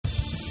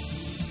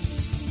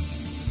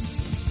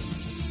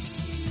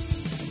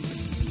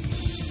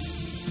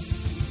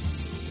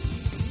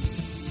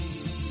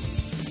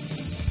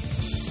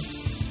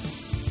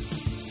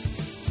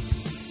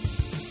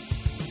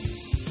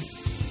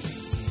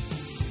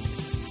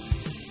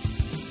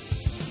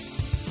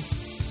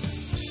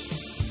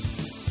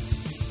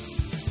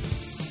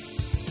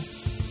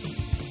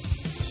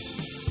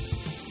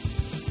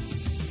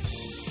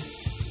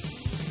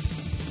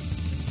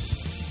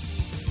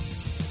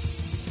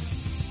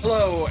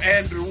Hello,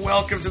 and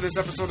welcome to this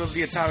episode of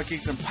the Atomic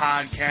Geekdom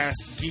Podcast,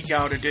 Geek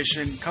Out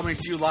Edition, coming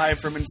to you live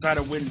from inside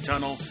a wind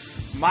tunnel.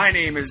 My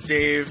name is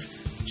Dave.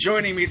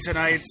 Joining me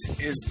tonight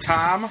is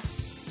Tom.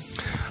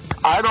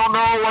 I don't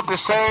know what to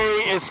say.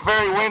 It's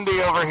very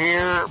windy over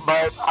here,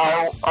 but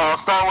I'll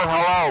start with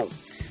hello.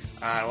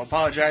 I'll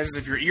apologize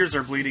if your ears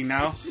are bleeding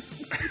now.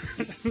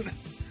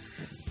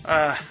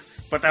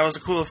 But that was a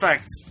cool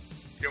effect.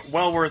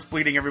 Well worth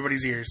bleeding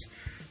everybody's ears.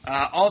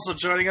 Also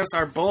joining us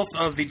are both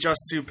of the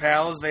Just Two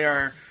Pals. They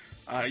are,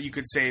 you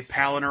could say,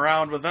 palling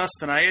around with us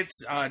tonight.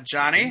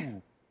 Johnny.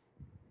 Ooh.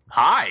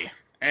 Hi.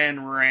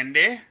 And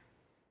Randy.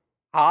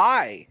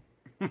 Hi.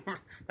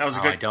 That was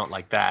a good. I don't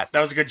like that. That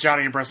was a good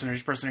Johnny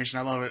impersonation.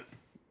 I love it.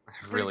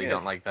 I really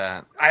don't like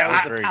that.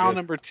 That was pal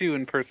number 2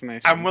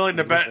 impersonation. I'm willing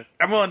to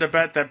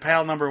bet that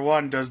pal number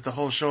 1 does the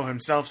whole show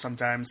himself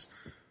sometimes.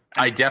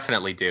 I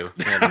definitely do.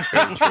 Yeah, that's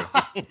very true.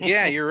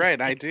 Yeah, you're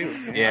right. I do.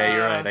 Yeah,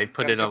 you're right. I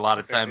put in a lot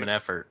of time and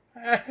effort.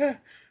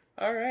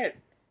 All right.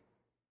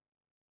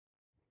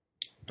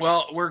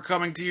 Well, we're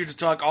coming to you to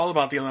talk all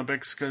about the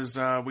Olympics because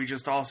we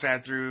just all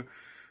sat through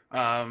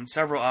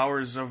several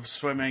hours of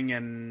swimming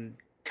and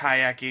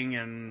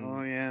kayaking and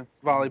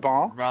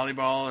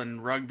volleyball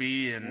and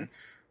rugby and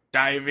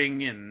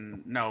diving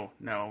and no,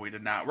 we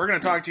did not. We're going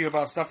to talk to you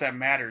about stuff that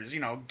matters. You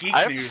know, geek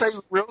I have news. to say,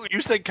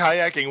 you said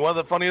kayaking. One of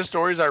the funniest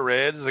stories I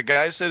read is a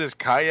guy said his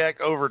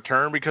kayak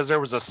overturned because there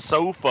was a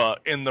sofa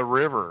in the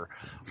river.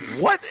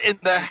 What in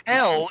the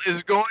hell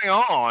is going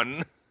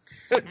on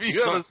if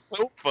you have a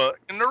sofa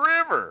in the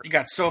river? You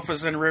got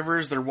sofas in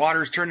rivers. Their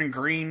water's turning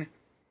green.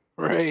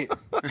 Right.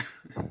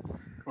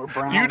 Or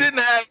brown. You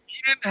didn't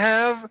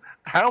have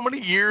how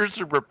many years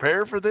to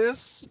prepare for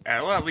this?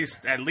 Well, at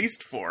least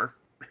 4.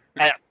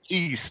 At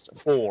least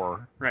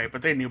 4. Right,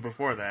 but they knew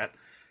before that.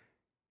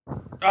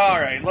 All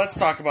right, let's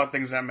talk about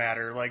things that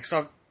matter, like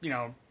some,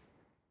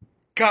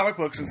 comic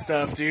books and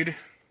stuff, dude.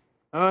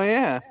 Oh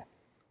yeah.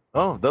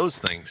 Oh, those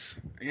things.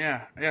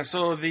 Yeah.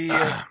 So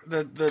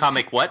the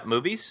comic what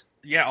movies?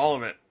 Yeah, all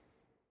of it.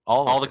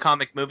 All the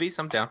comic movies.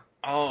 I'm down.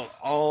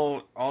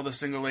 All the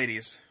single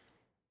ladies.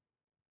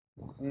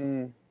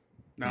 No,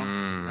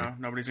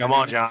 nobody's gonna.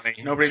 Come on, Johnny.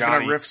 Nobody's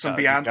gonna riff some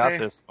Beyonce. You got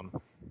this one.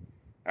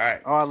 All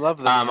right. Oh, I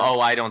love that.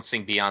 I don't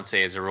sing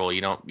Beyonce as a rule.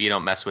 You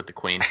don't mess with the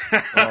queen.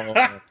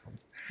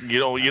 You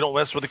don't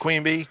mess with the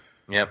queen bee.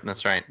 Yep,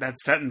 that's right. That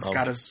sentence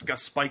got a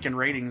spike in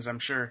ratings, I'm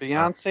sure.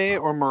 Beyonce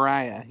or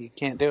Mariah, you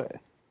can't do it.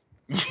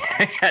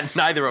 Yeah,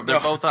 neither of them.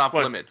 They're both off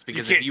limits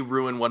because if you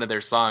ruin one of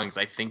their songs,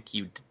 I think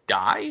you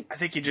die. I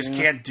think you just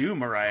can't do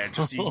Mariah.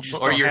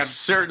 Or you're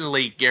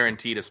certainly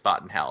guaranteed a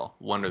spot in hell,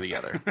 one or the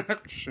other.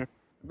 Sure.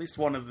 At least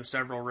one of the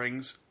several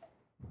rings.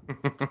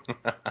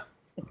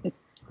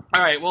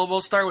 All right, well,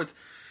 we'll start with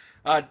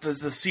the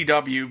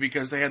CW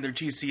because they had their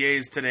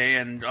TCAs today,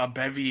 and a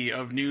bevy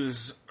of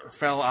news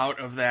fell out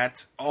of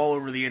that all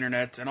over the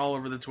internet and all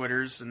over the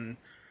Twitters and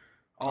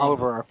all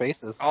over our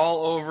faces,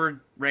 all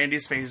over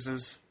Randy's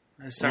faces,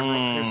 his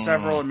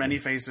several and many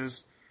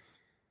faces.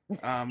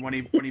 When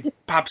he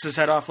pops his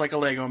head off like a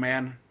Lego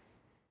man.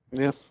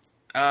 Yes.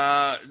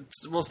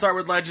 We'll start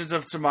with Legends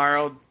of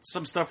Tomorrow.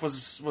 Some stuff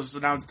was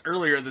announced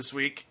earlier this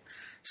week.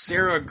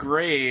 Sarah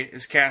Gray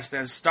is cast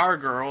as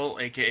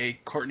Stargirl, a.k.a.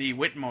 Courtney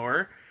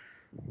Whitmore,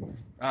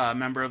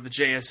 member of the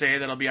JSA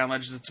that'll be on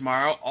Legends of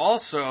Tomorrow.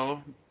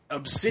 Also,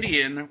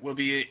 Obsidian will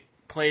be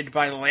played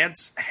by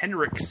Lance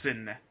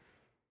Henriksen.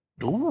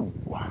 Ooh.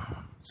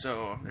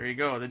 So, there you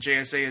go. The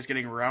JSA is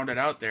getting rounded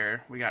out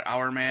there. We got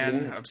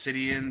Hourman,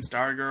 Obsidian,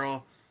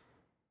 Stargirl.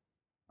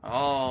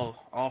 All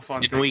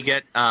fun things. Didn't we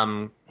get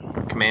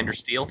Commander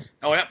Steel?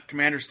 Oh, yep.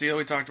 Commander Steel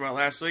we talked about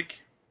last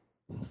week.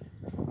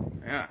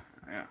 Yeah.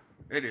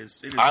 It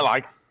is. I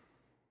like.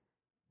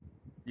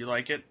 You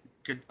like it?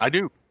 Good. I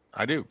do.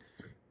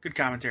 Good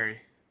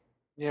commentary.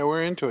 Yeah,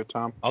 we're into it,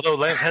 Tom. Although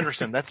Lance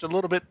Henderson, that's a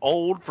little bit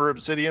old for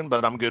Obsidian,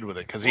 but I'm good with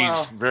it because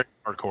he's very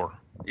hardcore.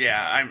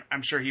 Yeah,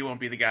 I'm sure he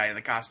won't be the guy in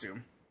the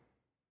costume.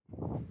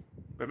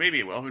 But maybe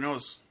it will. Who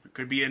knows? It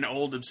could be an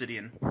old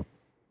Obsidian.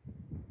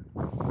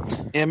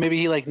 Yeah, maybe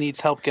he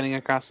needs help getting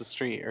across the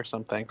street or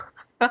something.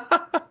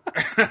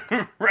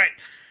 Right.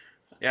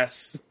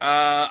 Yes.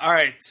 All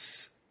right.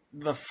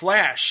 The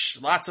Flash.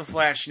 Lots of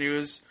Flash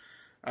news.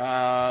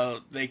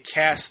 They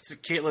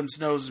cast Caitlin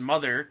Snow's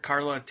mother,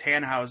 Carla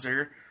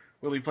Tannhauser,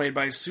 will be played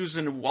by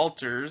Susan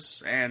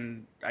Walters,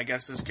 and I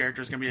guess this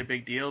character is going to be a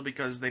big deal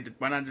because they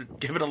went on to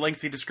give it a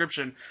lengthy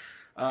description.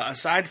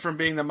 Aside from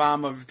being the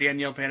mom of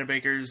Danielle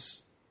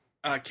Panabaker's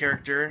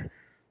character,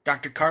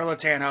 Dr. Carla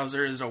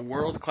Tannhauser is a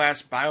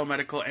world-class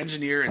biomedical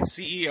engineer and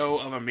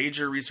CEO of a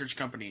major research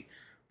company.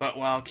 But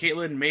while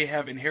Caitlin may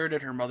have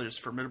inherited her mother's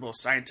formidable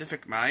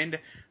scientific mind,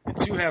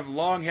 the two have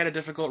long had a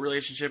difficult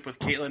relationship, with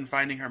Caitlin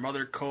finding her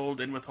mother cold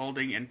and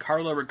withholding, and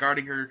Carla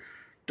regarding her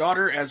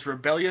daughter as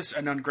rebellious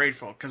and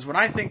ungrateful. Because when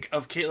I think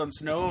of Caitlin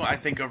Snow, I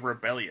think of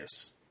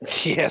rebellious.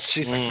 Yes,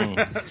 she's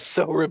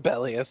so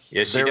rebellious.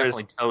 Yeah, she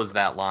definitely toes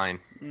that line.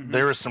 Mm-hmm.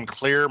 There is some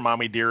clear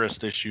mommy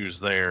dearest issues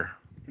there.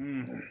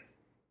 Mm.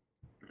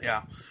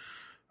 Yeah.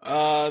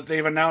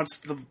 They've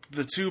announced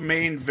the two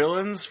main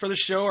villains for the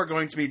show are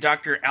going to be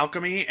Dr.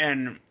 Alchemy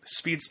and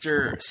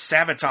Speedster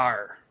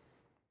Savitar.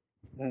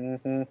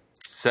 Mm-hmm.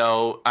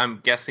 So I'm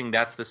guessing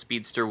that's the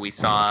speedster we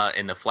saw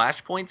in the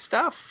Flashpoint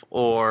stuff,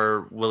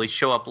 or will he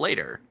show up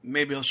later?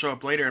 Maybe he'll show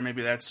up later, and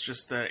maybe that's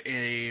just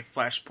a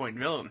Flashpoint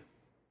villain.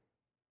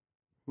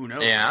 Who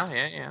knows?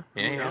 Yeah.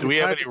 Do we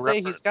have any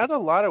reference? He's got a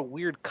lot of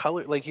weird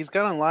color. Like, he's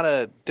got a lot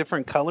of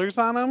different colors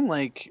on him.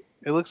 Like,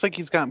 it looks like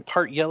he's got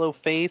part yellow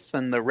face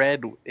and the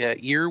red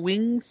ear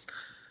wings,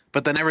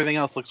 but then everything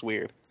else looks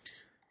weird.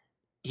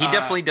 He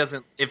definitely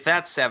doesn't. If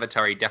that's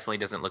Savitar, he definitely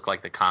doesn't look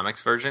like the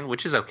comics version,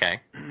 which is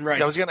okay.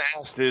 Right. I was going to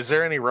ask, is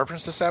there any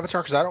reference to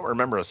Savitar? Because I don't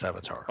remember a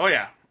Savitar. Oh,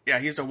 yeah. Yeah,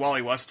 he's a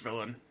Wally West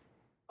villain.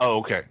 Oh,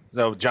 okay.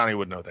 So Johnny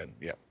would know then.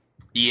 Yeah.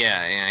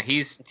 Yeah.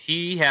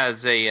 He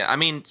has a. I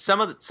mean, some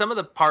of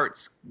the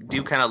parts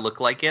do kind of look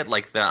like it,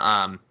 like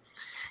the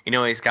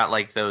he's got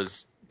like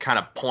those kind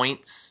of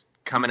points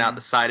coming out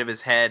the side of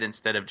his head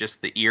instead of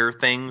just the ear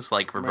things,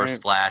 like Reverse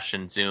Flash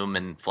and Zoom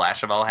and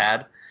Flash have all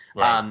had.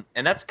 Right.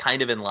 And that's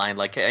kind of in line.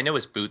 Like, I know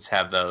his boots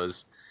have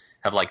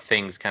like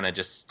things kind of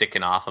just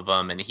sticking off of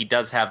them, and he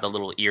does have the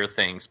little ear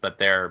things, but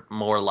they're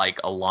more like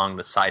along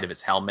the side of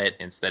his helmet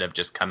instead of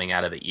just coming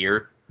out of the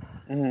ear.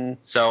 Mm-hmm.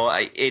 So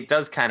it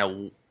does kind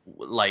of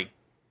like,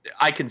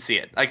 I can see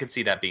it. I can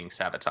see that being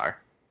Savitar.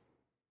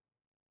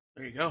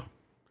 There you go.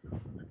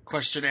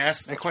 Question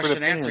asked, Expert question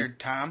opinion. answered,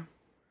 Tom.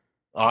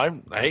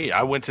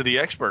 I went to the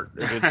expert.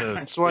 If it's a,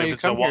 That's why if you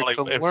it's a come here Wally,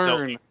 to if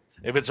learn.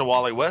 If it's a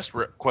Wally West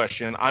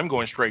question, I'm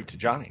going straight to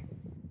Johnny.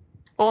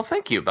 Well,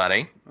 thank you,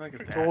 buddy. Look at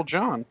To that. old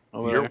John.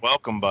 over You're there.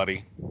 welcome,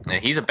 buddy. Yeah,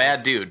 he's a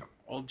bad dude.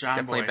 Old He's John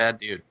definitely boy. a bad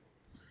dude.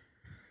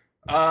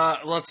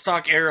 Let's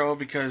talk Arrow,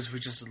 because we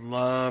just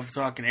love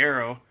talking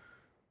Arrow.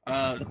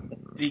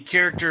 The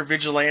character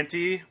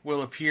Vigilante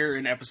will appear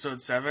in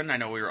episode 7. I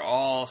know we were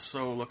all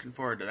so looking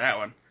forward to that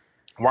one.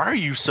 Why are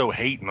you so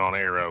hating on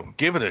Arrow?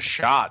 Give it a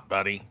shot,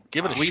 buddy.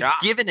 Give it a We've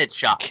shot. given it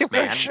shots, Give it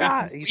a man.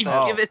 shot, he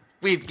said.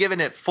 We've given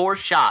it 4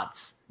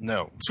 shots.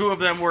 No. 2 of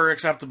them were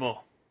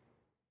acceptable.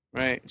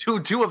 Right.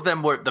 Two of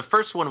them were. The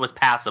first one was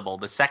passable.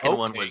 The second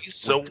one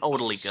was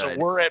totally So good.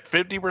 we're at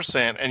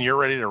 50%, and you're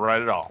ready to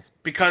write it off.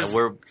 Because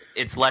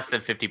It's less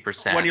than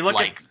 50%. When you look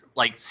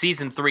like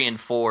season 3 and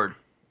 4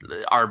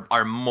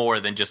 are more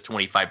than just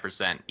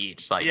 25%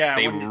 each. Like, Yeah,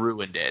 they when you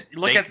ruined it.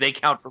 look at- They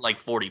count for like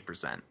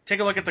 40%. take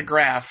a look at the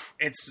graph.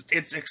 It's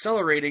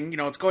accelerating.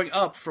 It's going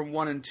up from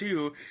 1 and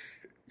 2.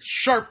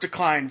 Sharp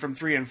decline from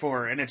 3 and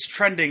 4, and it's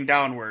trending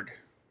downward.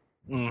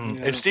 Mhm.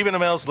 Yeah. If Stephen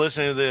Amell's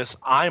listening to this,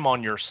 I'm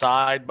on your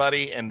side,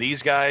 buddy. And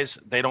these guys,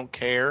 they don't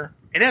care.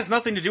 It has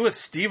nothing to do with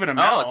Stephen Oh,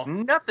 Amell. it's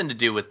nothing to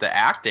do with the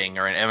acting,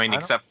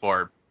 except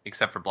for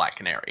Black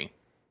Canary,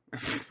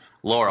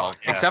 Laurel.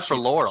 Yeah, except for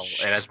she's- Laurel,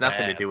 she's it has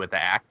nothing to bad. do with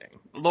the acting.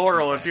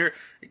 Laurel, if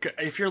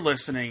you're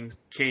listening,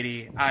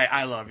 Katie,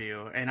 I love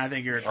you, and I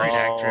think you're a great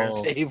actress.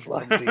 Dave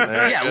loves you.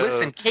 There Yeah, you go.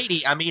 listen,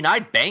 Katie. I mean,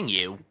 I'd bang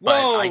you,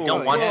 but Whoa, I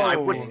don't want. whoa. I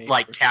wouldn't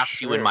like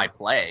cast you in Sure. my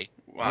play.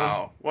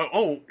 Wow. What?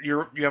 Oh,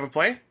 you have a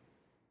play?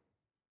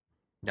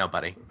 No,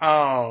 buddy.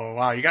 Oh,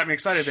 wow. You got me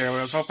excited there.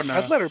 I was hoping to.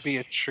 I'd let her be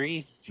a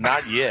tree.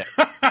 Not yet.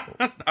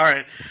 All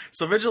right.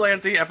 So,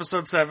 Vigilante,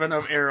 episode 7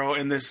 of Arrow,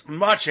 in this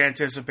much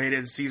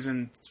anticipated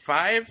season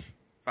 5.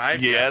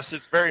 Yes,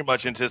 it's very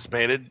much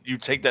anticipated. You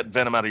take that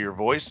venom out of your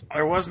voice.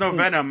 There was no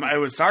venom. It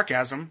was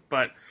sarcasm,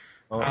 but.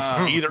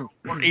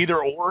 Either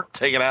or,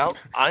 take it out.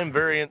 I'm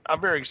very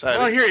excited.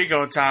 Well, here you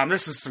go, Tom.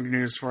 This is some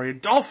news for you.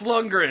 Dolph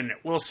Lundgren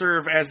will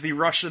serve as the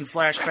Russian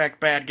flashback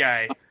bad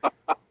guy.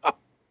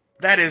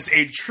 That is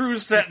a true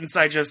sentence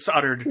I just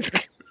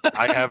uttered.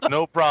 I have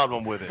no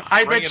problem with it.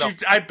 I Bring bet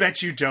it you. I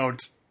bet you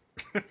don't.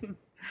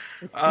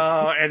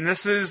 And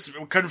this is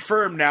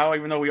confirmed now,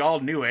 even though we all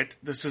knew it.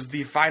 This is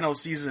the final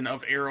season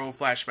of Arrow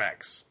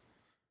flashbacks.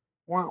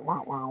 Wow,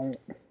 wow, wow.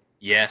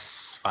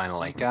 Yes,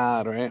 finally. My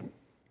God, right?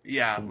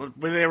 Yeah, but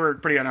they were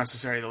pretty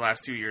unnecessary the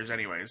last 2 years,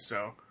 anyways.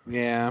 So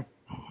Yeah.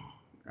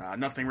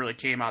 nothing really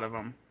came out of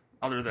them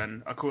other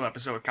than a cool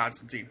episode with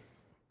Constantine.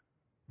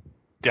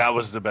 That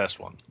was the best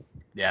one.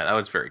 Yeah, that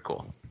was very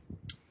cool.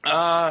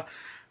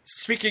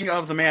 Speaking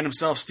of the man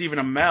himself, Stephen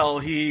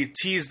Amell, he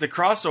teased the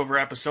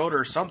crossover episode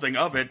or something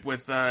of it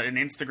with an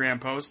Instagram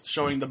post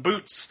showing the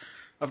boots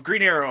of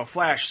Green Arrow,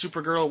 Flash,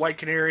 Supergirl, White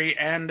Canary,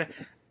 and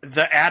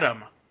the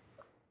Atom.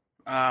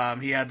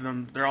 He had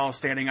them; they're all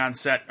standing on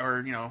set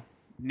or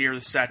near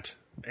the set,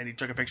 and he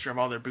took a picture of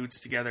all their boots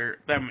together,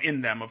 them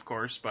in them, of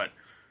course, but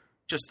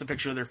just the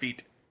picture of their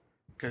feet,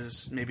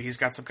 because maybe he's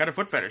got some kind of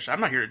foot fetish. I'm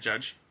not here to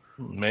judge.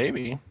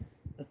 Maybe.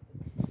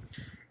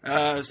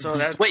 So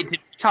that Wait, did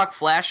we talk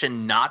Flash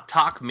and not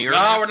talk Mirror?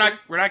 no, Master?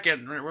 we're not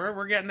getting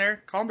we're getting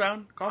there. Calm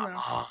down.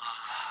 Oh,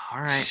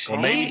 all right. Well,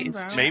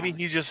 maybe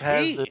he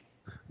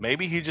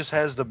just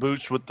has the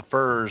boots with the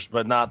furs,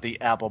 but not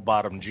the apple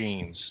bottom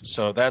jeans.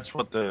 So that's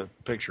what the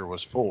picture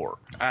was for.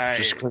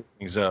 Just clean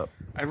things up.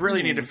 I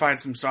really need to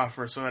find some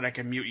software so that I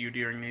can mute you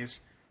during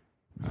these.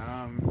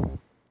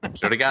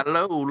 Should have got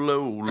low.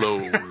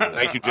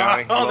 Thank you,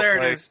 Johnny. Oh, Well there it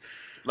played. is.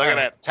 Look at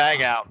that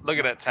tag out. Look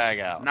at that tag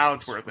out. Now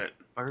it's worth it.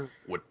 fur.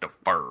 With the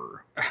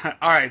fur.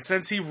 All right,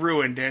 since he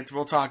ruined it,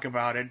 we'll talk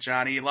about it,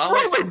 Johnny.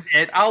 Ruined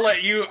it? I'll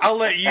let you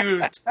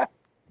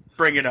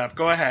bring it up.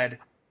 Go ahead.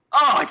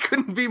 Oh, I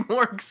couldn't be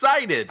more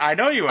excited. I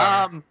know you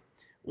are.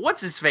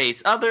 What's his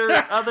face? Other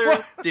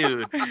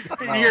dude.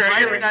 You're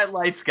Friday Night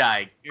Lights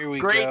guy. Here we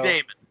Gray go.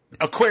 Damon.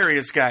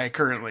 Aquarius guy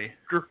currently.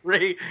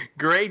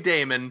 Gray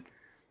Damon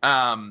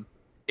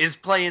is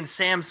playing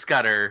Sam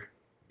Scudder,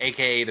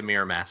 aka the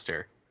Mirror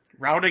Master.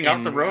 Routing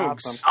out the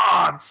rogues. Awesome.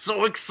 Oh, I'm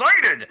so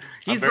excited!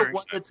 He's the very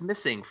one excited. that's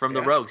missing from the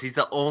Yeah. rogues. He's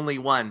the only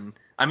one.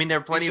 I mean, there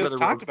are plenty We of just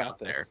other talked rogues about out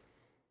this. there,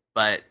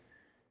 but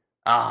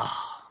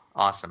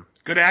awesome.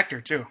 Good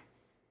actor too.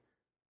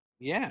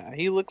 Yeah,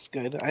 he looks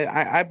good.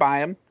 I buy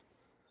him.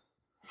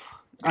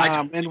 I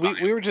totally And buy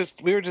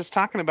we were just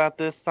talking about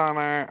this on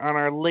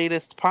our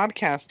latest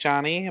podcast,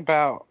 Johnny,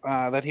 about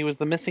that he was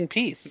the missing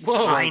piece.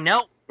 Whoa. I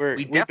know. We've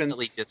We been-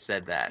 definitely just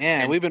said that.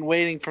 Yeah, And- we've been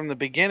waiting from the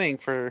beginning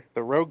for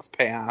the rogues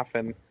payoff,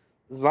 and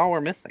this is all we're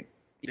missing.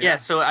 Yeah,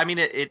 so I mean,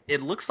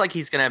 it looks like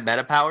he's gonna have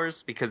meta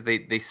powers because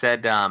they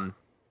said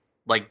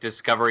like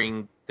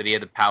discovering that he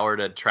had the power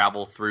to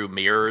travel through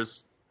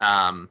mirrors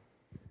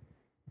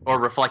or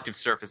reflective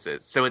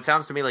surfaces. So it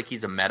sounds to me like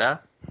he's a meta,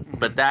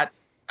 but that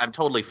I'm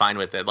totally fine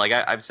with it. Like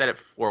I've said it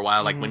for a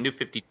while. Like when New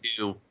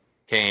 52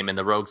 came and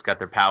the rogues got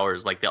their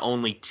powers, like the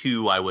only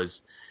two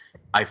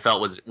I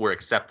felt were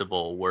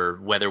acceptable were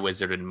Weather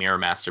Wizard and Mirror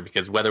Master,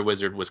 because Weather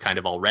Wizard was kind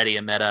of already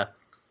a meta.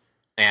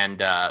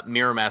 And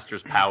Mirror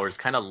Master's powers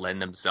kind of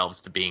lend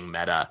themselves to being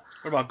meta.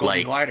 What about Golden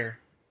Like- Glider?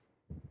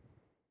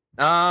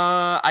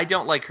 I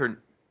don't like her.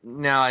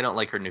 No, I don't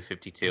like her New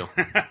 52.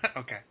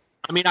 Okay.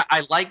 I mean,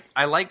 I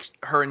like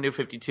her in New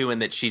 52 in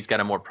that she's got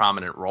a more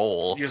prominent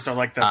role. You just don't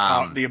like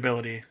the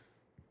ability.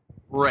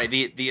 Right.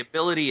 The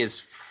ability is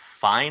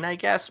fine, I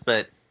guess,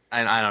 but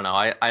I don't know.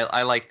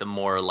 I like the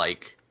more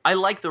like I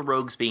like the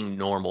rogues being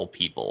normal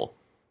people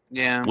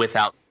Yeah.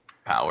 without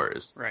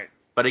powers. Right.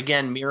 But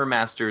again, Mirror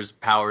Master's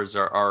powers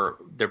are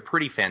they're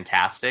pretty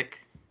fantastic,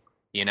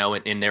 you know,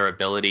 in their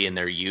ability and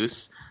their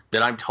use,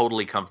 that I'm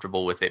totally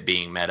comfortable with it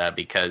being meta,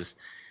 because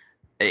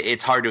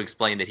it's hard to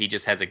explain that he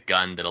just has a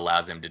gun that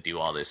allows him to do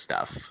all this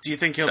stuff. Do you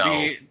think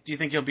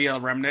he'll be a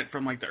remnant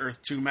from like the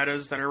Earth 2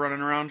 metas that are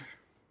running around?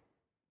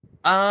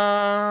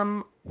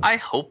 I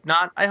hope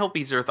not. I hope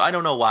he's Earth. I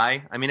don't know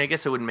why. I mean, I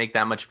guess it wouldn't make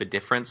that much of a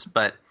difference,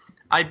 but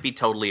I'd be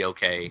totally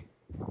okay.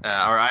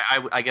 Or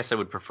I guess I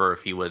would prefer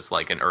if he was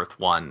like an Earth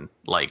 1,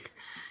 like,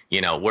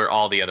 you know, where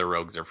all the other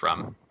rogues are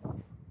from.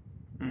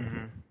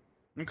 Mm-hmm.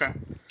 Okay.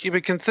 Keep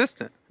it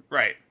consistent.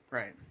 Right.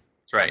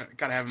 That's right.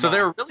 Gotta have. So them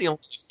there all. are really only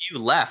a few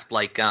left.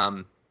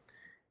 I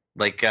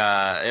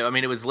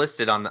mean, it was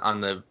listed on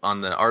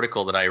the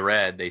article that I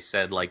read. They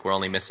said like we're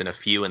only missing a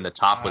few, and the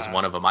top was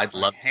one of them. I'd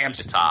love to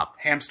see the top.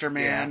 Hamster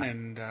Man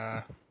and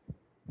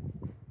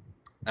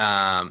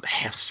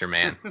Hamster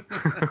Man.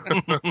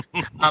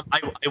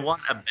 I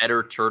want a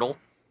better turtle.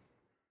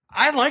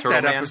 I like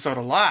Turtle that Man. episode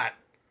a lot.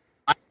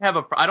 I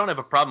don't have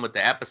a problem with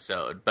the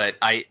episode, but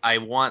I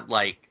want,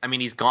 like, I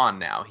mean, he's gone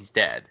now. He's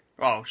dead.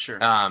 Oh, sure.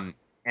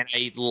 And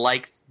I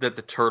liked that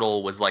the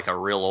turtle was like a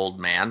real old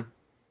man.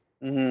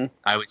 Mm-hmm.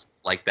 I always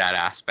like that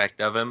aspect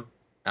of him.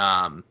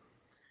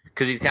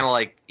 Because he's kind of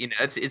like, you know,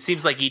 it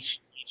seems like each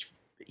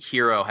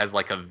hero has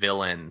like a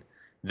villain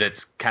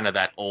that's kind of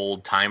that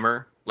old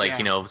timer. Like, Yeah.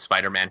 you know,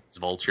 Spider-Man is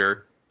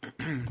Vulture.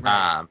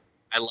 Right.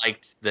 I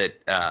liked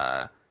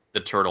that the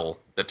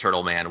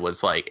turtle man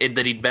was like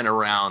that he'd been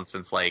around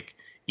since like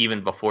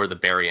even before the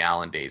Barry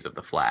Allen days of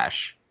the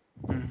Flash.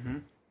 Mm-hmm.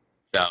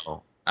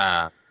 So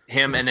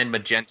him, and then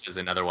Magenta's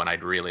another one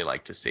I'd really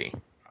like to see.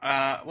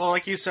 Well,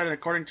 like you said,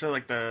 according to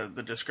like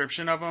the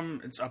description of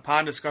him, it's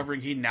upon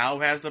discovering he now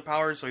has the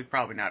power, so he's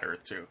probably not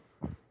Earth 2.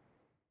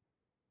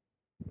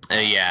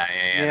 Yeah,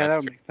 that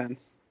that's would true. make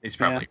sense. He's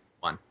probably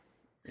one.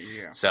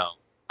 Yeah. So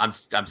I'm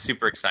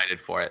super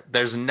excited for it.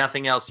 There's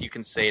nothing else you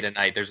can say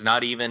tonight. There's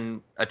not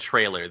even a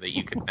trailer that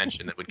you could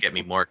mention that would get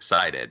me more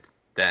excited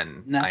than I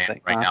am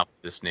Nothing, right huh? now for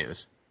this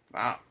news.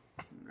 Wow.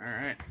 All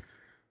right.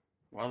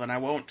 Well, then I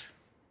won't.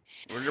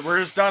 We're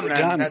just done We're then.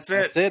 done. That's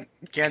it.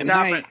 Can't Good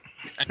top night.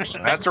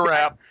 That's a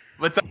wrap.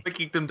 What's up at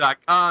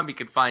geekdom.com? You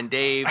can find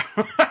Dave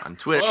on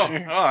Twitch.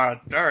 Oh,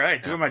 all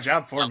right. Doing my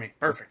job for me.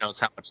 Perfect. Knows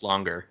how much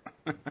longer.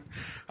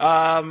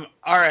 All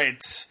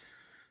right.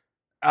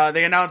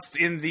 They announced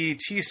in the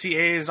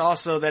TCAs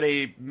also that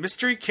a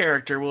mystery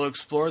character will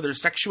explore their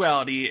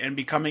sexuality and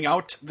be coming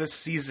out this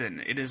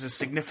season. It is a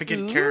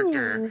significant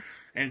character,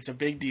 and it's a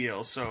big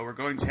deal. So we're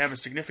going to have a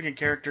significant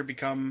character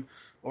become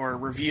or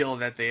reveal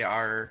that they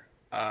are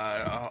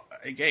a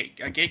gay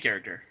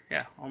character.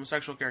 Yeah,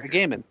 homosexual A character.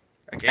 gaming.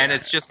 A gay- And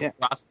it's just Yeah.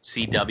 across the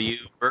CW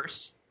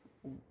verse.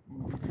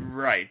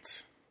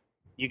 right.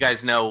 You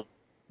guys know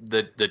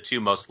the two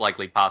most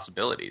likely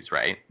possibilities,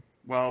 right?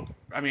 Well,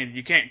 I mean,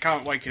 you can't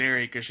count White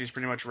Canary because she's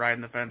pretty much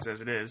riding the fence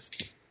as it is.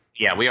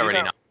 Yeah, we She already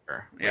know. know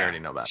her. We Yeah. already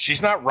know about.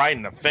 She's not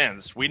riding the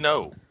fence. We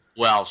know.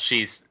 Well,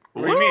 she's.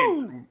 What do you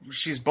mean?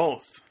 She's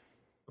both.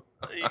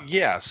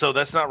 Yeah, so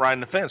that's not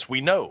riding the fence.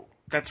 We know.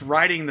 That's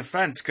riding the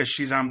fence because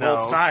she's on No.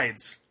 both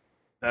sides.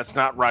 That's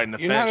not riding the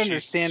You're fence. not She's-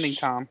 understanding,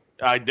 Tom.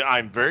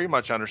 I'm very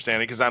much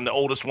understanding because I'm the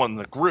oldest one in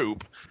the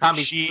group.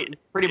 Tommy, She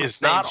pretty much is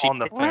saying not she- on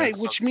the fence. Right,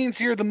 which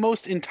means you're the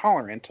most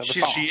intolerant of us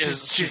all.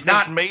 She's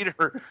not- not made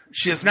her.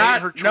 She's made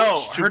not. her choice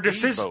No, to her be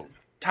decision. both.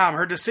 Tom,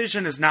 her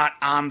decision is not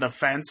on the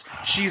fence.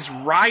 She's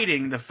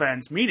riding the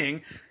fence,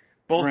 meaning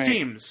both Right.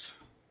 teams.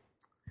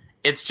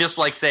 It's just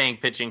like saying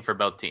pitching for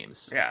both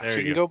teams. Yeah. There She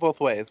you can go. go both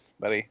ways,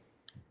 buddy.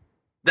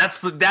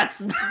 That's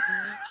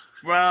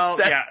Well,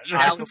 That's- yeah.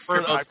 I That's-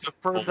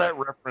 prefer that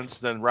reference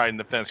than riding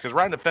the fence because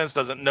riding the fence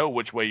doesn't know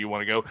which way you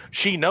want to go.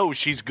 She knows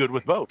she's good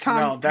with both. Tom,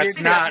 No, that's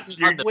you're not- getting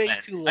you're- way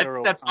fence. too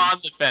literal. That's Tom. on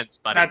the fence,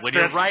 buddy. That's- when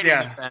you're that's- riding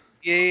yeah. the fence.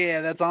 Yeah,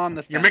 that's on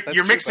the fence. You're That's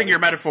you're true, mixing buddy. your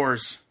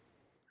metaphors.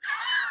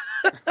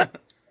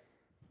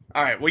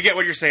 All right, we get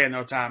what you're saying,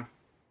 though, Tom.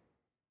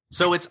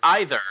 So it's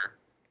either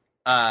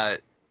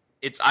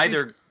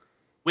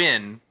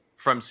Win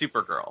from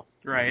Supergirl.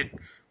 Right?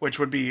 Which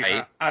would be,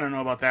 Right. I don't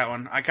know about that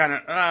one. I kind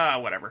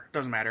of, whatever.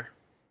 Doesn't matter.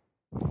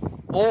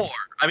 Or,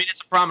 I mean,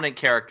 it's a prominent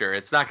character.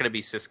 It's not going to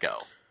be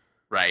Cisco,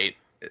 right?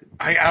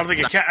 I don't think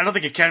it can. I don't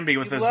think it can be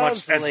with He as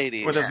loves much as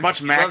ladies. with as Yeah. much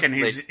He Mac loves and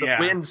he's ladies, but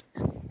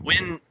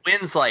yeah.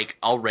 Win's like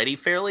already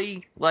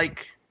fairly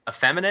like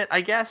effeminate, I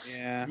guess.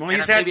 Yeah. Well, And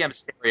he's had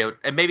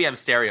maybe I'm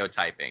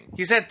stereotyping.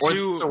 he's had Or the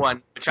two. other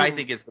one, which I two-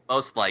 think is the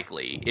most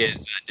likely,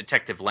 is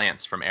Detective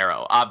Lance from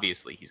Arrow.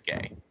 Obviously, he's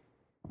gay.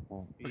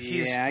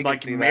 He's Yeah, I can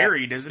like see that.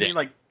 married, isn't he? Yeah.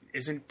 Like,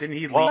 didn't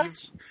he leave?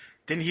 What?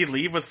 Didn't he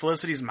leave with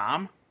Felicity's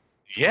mom?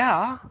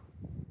 Yeah.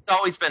 He's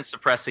always been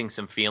suppressing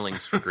some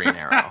feelings for Green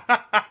Arrow.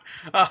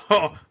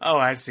 oh,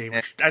 I see.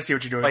 I see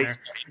what you're doing Plays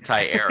there.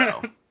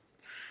 anti-Arrow.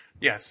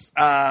 Yes.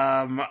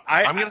 I'm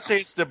going to say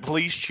it's the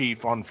police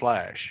chief on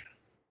Flash.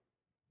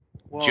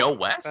 Well, Joe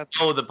West? that's-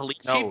 Oh, the police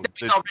No, chief?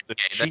 He's the- already the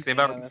gay. chief- They've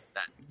already done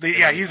that.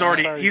 yeah, he's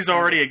already sorry, he's sorry.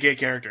 already a gay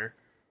character.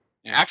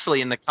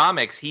 Actually, in the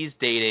comics, he's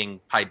dating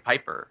Pied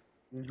Piper.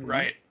 Mhm.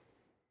 Right.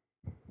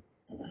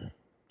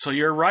 So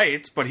you're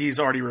right, but he's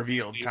already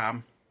revealed, Steve.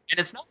 Tom. And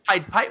it's not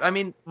Pied Piper. I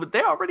mean,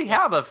 they already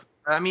have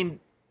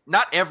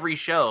not every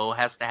show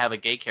has to have a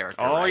gay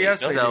character. Oh, right?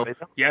 yes, they so, do.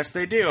 Yes,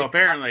 they do.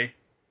 Apparently.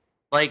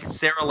 like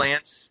Sarah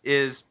Lance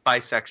is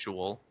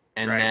bisexual,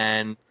 and Right.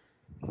 then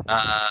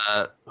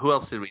who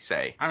else did we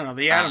say? I don't know.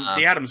 The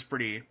Atom's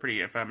pretty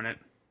effeminate.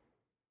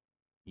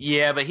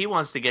 Yeah, but he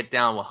wants to get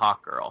down with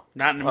Hawk Girl.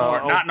 Not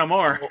anymore. Not no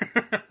more.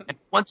 And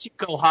once you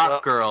go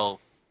Hawk Girl,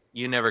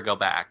 you never go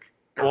back.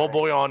 Well,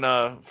 boy,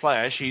 on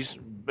Flash, he's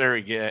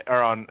very gay.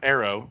 Or on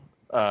Arrow,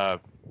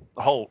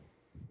 Holt.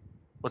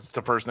 What's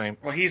the first name?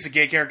 Well, he's a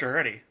gay character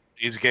already.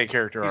 He's a gay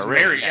character He's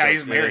already. married. Yeah,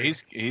 he's married.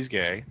 He's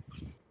gay.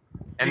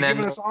 And You're then,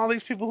 giving us all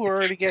these people who are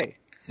already gay.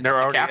 They're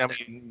already. I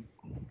Captain. mean,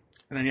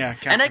 And then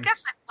Captain. and I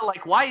guess I feel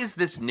like, why is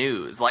this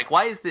news? Like,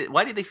 why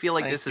do they feel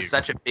like Thank this is you.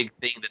 such a big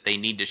thing that they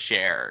need to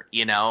share?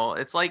 You know,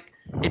 it's like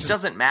it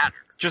doesn't matter.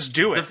 just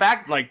do it. The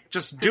fact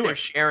just that do they're it.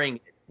 sharing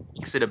it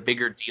makes it a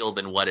bigger deal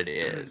than what it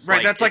is.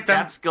 Right, that's like them-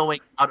 that's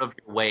going out of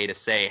your way to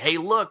say, "Hey,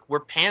 look,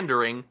 we're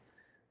pandering."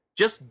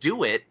 Just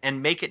do it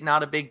and make it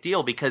not a big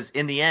deal, because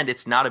in the end,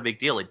 it's not a big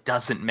deal. It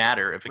doesn't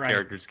matter if a Right.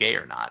 character's gay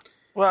or not.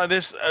 well,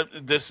 this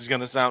is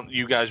going to sound.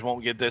 You guys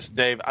won't get this,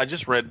 Dave. I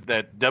just read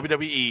that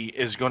WWE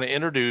is going to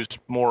introduce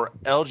more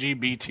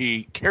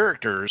LGBT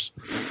characters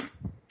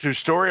to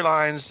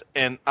storylines,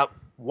 and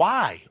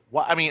why?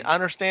 Why? I mean, I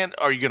understand.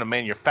 Are you going to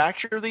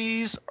manufacture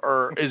these,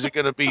 or is it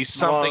going to be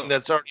something Well,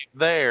 that's already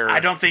there? I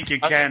don't think you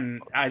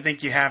can. I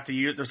think you have to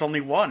use. There's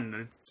only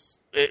one.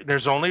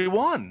 There's only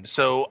one.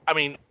 So, I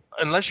mean,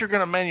 unless you're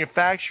going to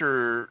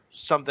manufacture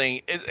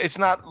something, it's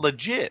not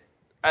legit.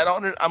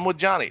 I'm with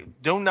Johnny.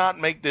 Do not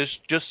make this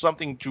just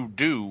something to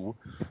do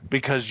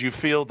because you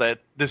feel that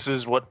this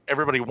is what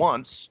everybody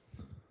wants.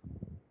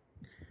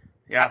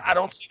 Yeah. I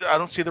don't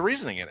see the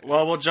reasoning in it.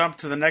 Well, we'll jump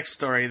to the next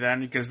story then,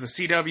 because the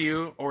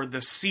CW, or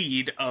the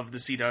seed of the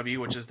CW,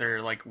 which is their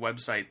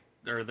website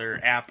or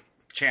their app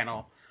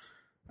channel,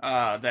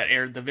 that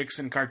aired the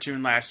Vixen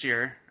cartoon last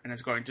year and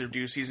is going to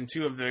do season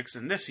 2 of the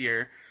Vixen this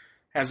year,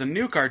 has a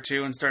new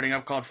cartoon starting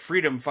up called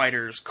Freedom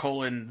Fighters: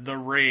 The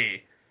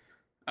Ray,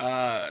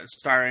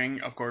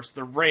 starring, of course,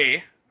 the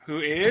Ray, who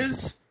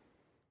is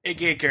a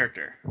gay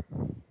character.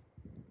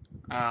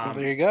 Well,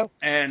 there you go.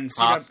 And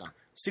Awesome.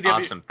 CW,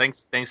 Awesome.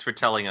 Thanks for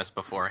telling us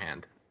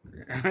beforehand.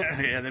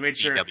 yeah, they made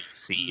sure. CW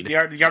seed.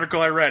 The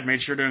article I read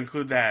made sure to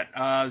include that.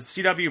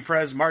 CW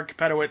Prez Mark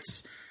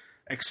Pedowitz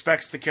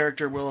expects the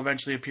character will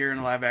eventually appear in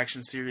a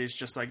live-action series,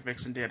 just like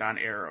Vixen did on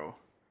Arrow.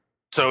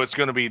 So it's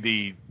going to be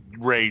the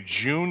Ray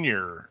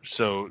Jr.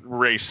 So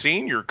Ray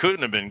Sr.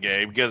 couldn't have been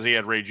gay because he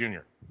had Ray Jr.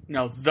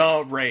 No,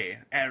 the Ray.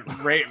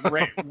 Ray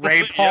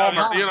Yeah,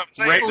 Palmer. you know what I'm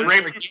saying?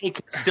 Ray, He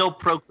can still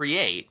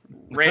procreate.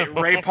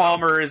 Ray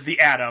Palmer is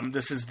the Atom.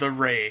 This is the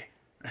Ray.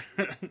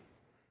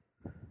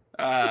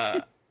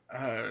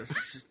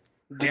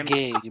 Damn,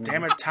 Gay.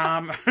 damn it,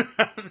 Tom.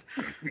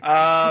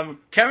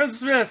 Kevin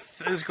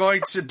Smith is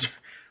going to.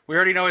 We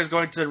already know he's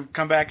going to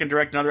come back and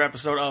direct another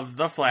episode of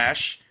The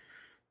Flash.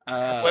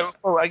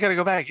 I got to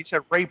go back. He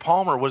said Ray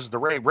Palmer was the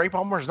Ray. Ray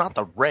Palmer is not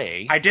the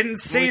Ray. I didn't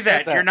say Nobody said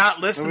that. that. You're not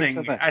Nobody listening.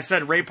 said that. I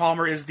said Ray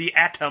Palmer is the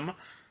Atom,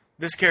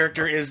 This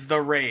character is the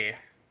Ray.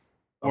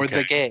 Or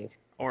the gay.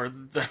 Or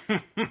the...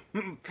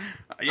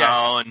 yes.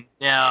 Oh,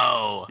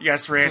 no.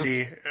 Yes,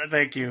 Randy.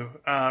 Thank you.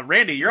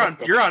 Randy, you're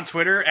on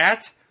Twitter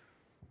at...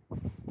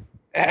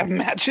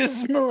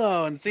 Matches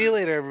Malone. See you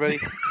later, everybody.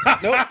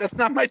 Nope, that's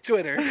not my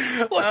Twitter.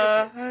 you,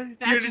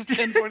 Matches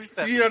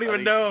 1047. you don't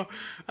even know.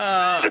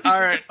 All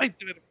right. My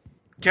Twitter.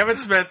 Kevin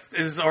Smith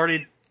is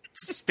already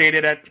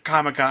stated at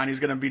Comic-Con he's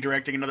going to be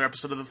directing another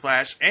episode of The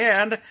Flash,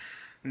 and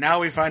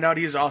now we find out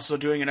he's also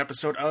doing an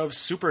episode of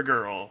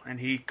Supergirl, and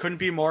he couldn't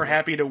be more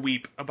happy to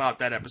weep about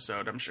that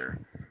episode, I'm sure.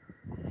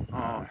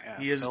 Oh, yeah.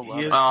 He is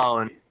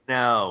Oh,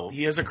 no.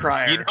 he is a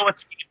crier. You know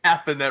what's going to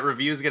happen? That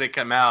review's going to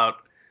come out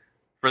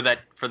for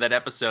that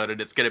episode,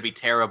 and it's going to be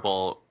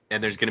terrible.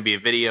 And there's going to be a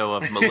video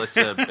of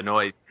Melissa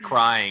Benoist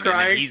crying, and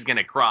then he's going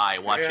to cry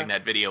watching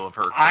that video of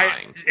her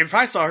crying. If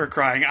I saw her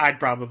crying, I'd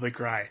probably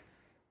cry.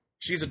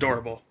 She's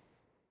adorable.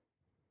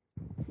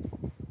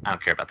 I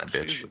don't care about that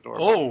bitch.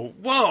 Oh,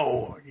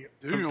 whoa!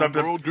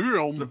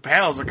 The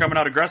panels are coming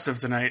out aggressive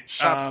tonight.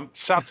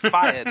 Shots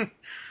fired.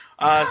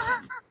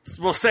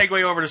 We'll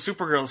segue over to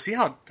Supergirl. See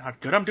how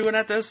good I'm doing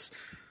at this?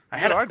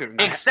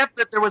 Except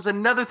that there was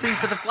another thing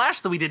for the Flash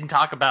that we didn't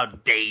talk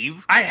about,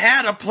 Dave. I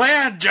had a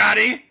plan,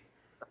 Johnny.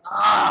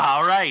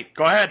 All right.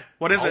 Go ahead.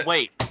 What is it?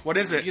 Wait. What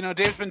is it? You know,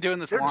 Dave's been doing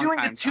this a long doing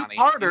time, a Johnny.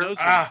 two-parter. He knows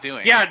what he's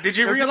doing. Yeah, did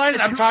you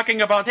realize I'm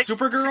talking about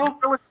Supergirl?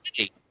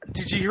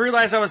 Did you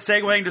realize I was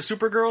segueing to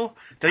Supergirl?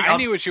 I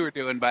knew what you were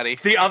doing, buddy.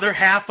 The other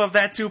half of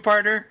that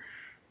two-parter?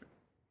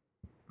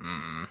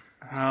 Mm.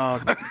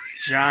 Oh,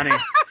 Johnny.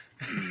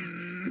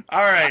 All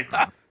right.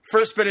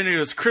 First bit of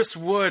news. Chris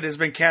Wood has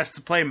been cast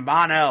to play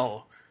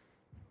Mon-El.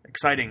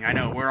 Exciting. I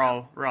know. We're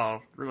all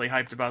really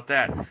hyped about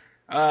that.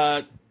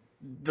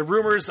 The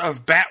rumors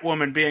of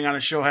Batwoman being on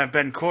the show have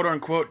been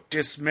quote-unquote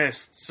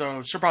dismissed,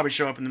 so she'll probably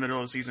show up in the middle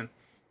of the season.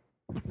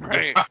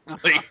 Right.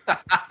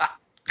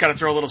 Got to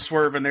throw a little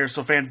swerve in there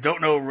so fans don't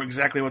know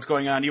exactly what's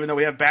going on, even though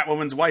we have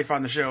Batwoman's wife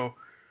on the show.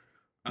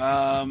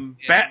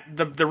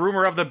 The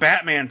rumor of the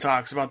Batman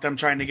talks about them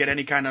trying to get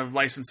any kind of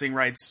licensing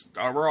rights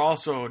were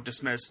also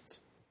dismissed.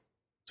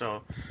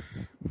 So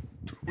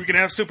we can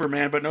have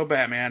Superman, but no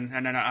Batman,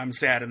 and then I'm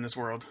sad in this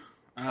world.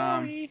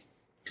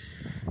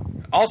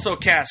 Also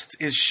cast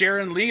is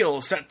Sharon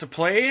Leal, set to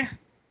play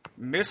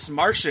Miss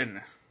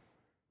Martian.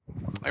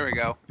 There we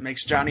go.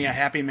 Makes Johnny a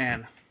happy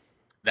man.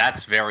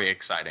 That's very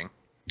exciting.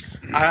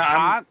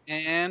 Hot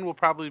and will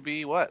probably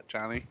be what,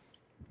 Johnny?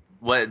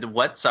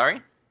 What?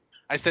 Sorry?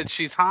 I said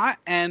she's hot,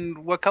 and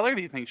what color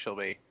do you think she'll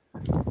be?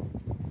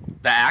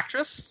 The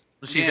actress?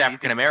 She's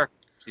African American.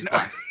 She's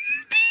black.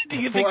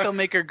 Do you think they'll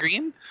make her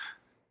green?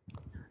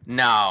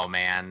 No,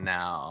 man,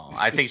 no.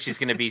 I think she's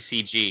going to be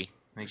CG.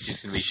 I think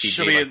she's going to be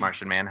CG like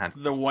Martian Manhunt.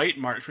 The white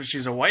Martian.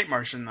 She's a white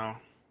Martian, though.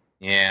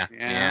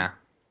 Yeah.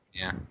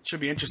 Should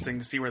be interesting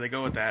to see where they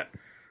go with that.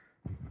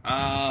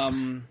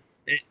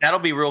 That'll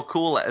be real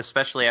cool,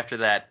 especially after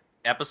that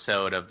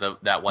episode of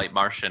that white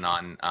Martian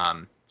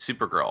on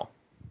Supergirl.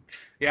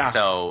 Yeah.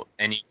 So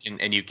and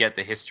you get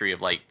the history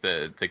of like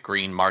the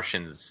green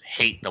Martians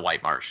hate the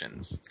white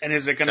Martians. And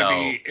is it going to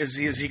be? Is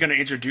he going to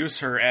introduce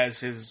her as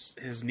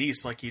his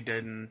niece like he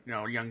did in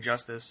Young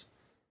Justice?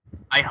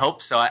 I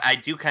hope so. I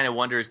do kind of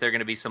wonder, is there going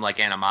to be some like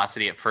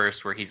animosity at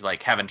first where he's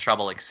like having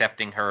trouble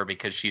accepting her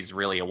because she's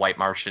really a white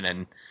Martian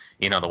and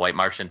the white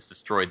Martians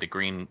destroyed the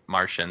green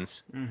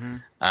Martians.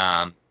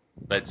 Mm-hmm.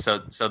 But so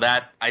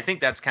that I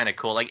think that's kind of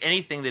cool. Like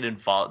anything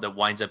that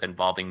winds up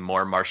involving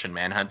more Martian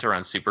Manhunter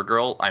on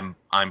Supergirl,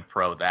 I'm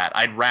pro that.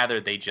 I'd rather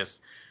they just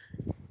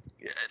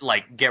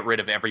like get rid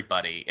of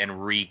everybody and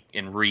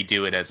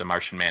redo it as a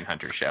Martian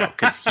Manhunter show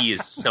because he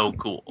is so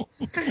cool.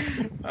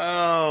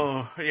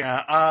 Oh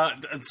yeah.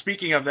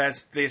 Speaking of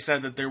that, they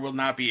said that there will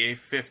not be a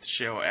fifth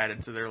show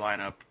added to their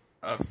lineup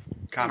of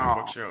comic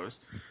book shows.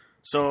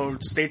 So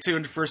stay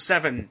tuned for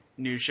 7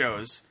 new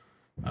shows.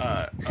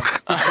 They're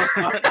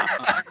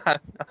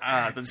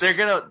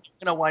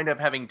gonna wind up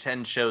having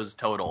 10 shows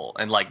total,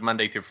 and like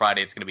Monday through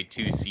Friday, it's gonna be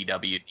 2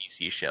 CW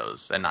DC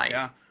shows a night.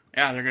 Yeah.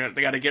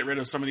 They got to get rid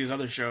of some of these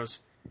other shows.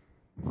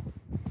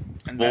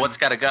 And what's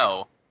got to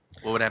go?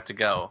 What would have to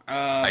go?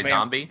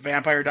 Zombie?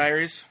 Vampire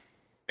Diaries.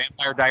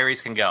 Vampire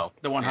Diaries can go.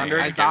 The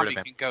 100. Zombie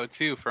can go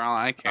too, for all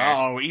I care.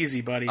 Oh,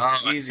 easy, buddy.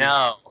 Easy.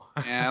 No.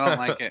 Yeah, I don't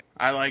like it.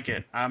 I like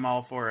it. I'm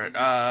all for it.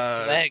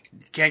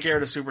 Can't get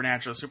rid of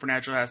Supernatural.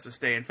 Supernatural has to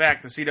stay. In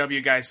fact, the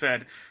CW guy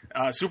said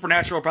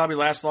Supernatural will probably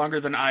last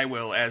longer than I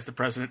will as the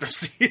president of the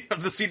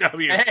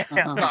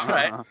CW. All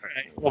right.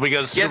 Well,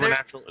 because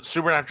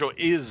Supernatural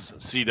is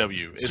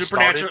CW. It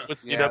Supernatural started with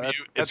CW.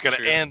 It's going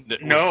to end with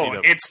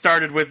CW. It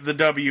started with the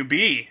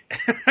WB.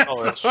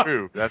 Oh, that's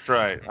true. That's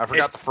right. I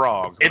forgot the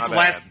frogs. It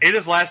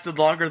has lasted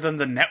longer than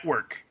the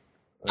network.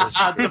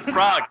 The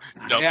frog.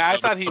 Yeah, I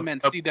thought he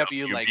meant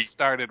CW like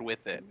started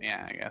with it.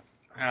 Yeah, I guess.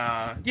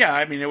 Yeah,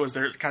 I mean it was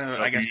their kind of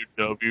I guess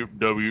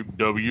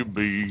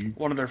WB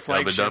one of their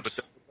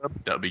flagships.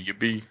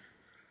 WB.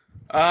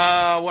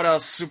 What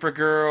else?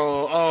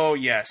 Supergirl. Oh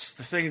yes,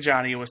 the thing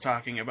Johnny was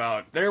talking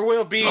about. There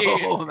will be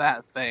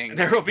that thing.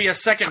 there will be a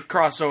second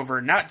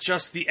crossover, not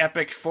just the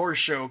epic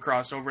 4-show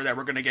crossover that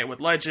we're going to get with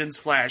Legends,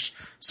 Flash,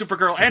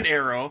 Supergirl, and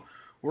Arrow.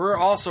 We're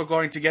also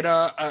going to get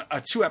a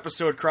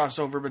 2-episode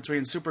crossover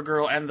between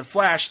Supergirl and the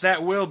Flash.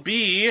 That will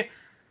be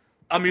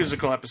a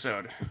musical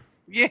episode.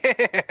 Yeah.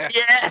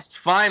 Yes,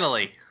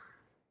 finally.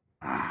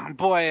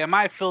 Boy, am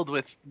I filled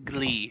with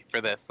glee for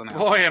this.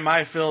 Boy, am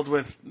I filled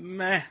with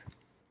meh.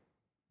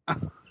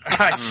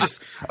 I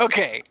just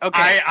Okay.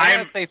 I I'm-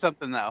 gotta say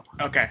something though,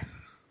 okay.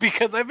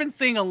 because I've been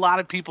seeing a lot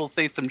of people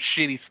say some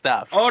shitty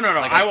stuff. Oh no,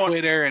 like I on won't.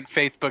 Twitter and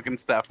Facebook and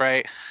stuff,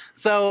 right?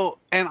 So,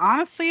 and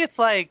honestly, it's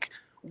like,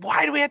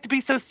 why do we have to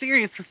be so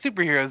serious with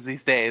superheroes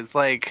these days?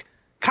 Like,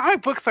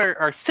 comic books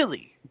are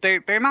silly.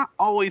 They're not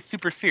always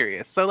super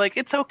serious. So, like,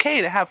 it's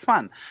okay to have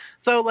fun.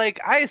 So, like,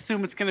 I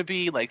assume it's gonna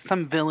be like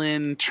some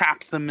villain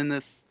traps them in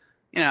this,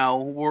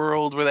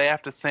 world where they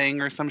have to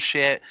sing or some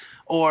shit,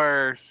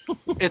 or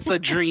it's a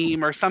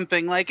dream or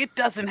something. Like, it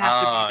doesn't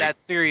have to be that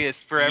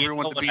serious for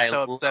everyone to be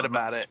so upset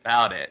about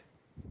it.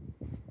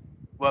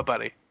 What,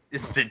 buddy?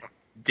 Is that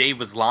Dave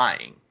was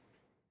lying.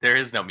 There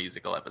is no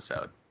musical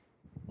episode.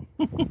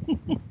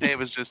 Dave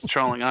was just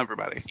trolling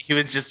everybody. He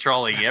was just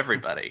trolling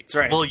everybody. That's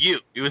right. Well, he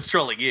was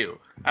trolling you.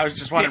 I was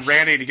just wanting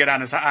Randy to get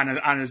on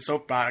his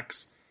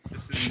soapbox.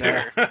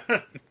 Sure.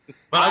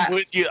 But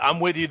I'm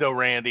with you though,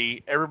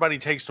 Randy. Everybody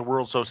takes the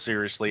world so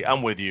seriously.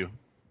 I'm with you.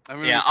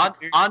 Yeah,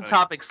 on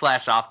topic /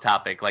 off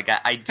topic. Like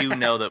I do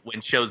know that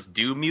when shows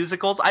do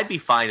musicals, I'd be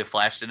fine if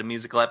Flash did a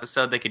musical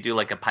episode. They could do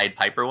like a Pied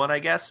Piper one, I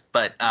guess.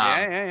 But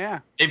yeah.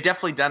 they've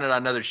definitely done it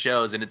on other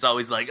shows, and it's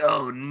always like,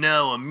 oh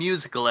no, a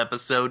musical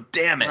episode,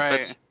 damn it!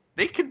 Right. But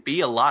they could be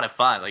a lot of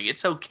fun. Like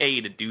it's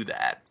okay to do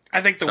that. I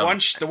think the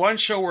one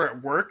show where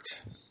it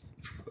worked,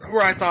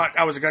 where I thought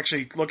I was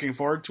actually looking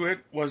forward to it,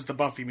 was the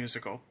Buffy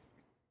musical.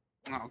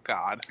 Oh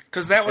God.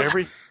 Because that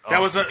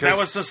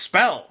was a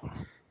spell.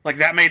 Like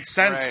that made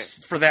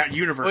sense for that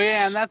universe. Well,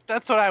 yeah, and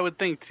that's what I would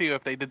think too.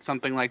 If they did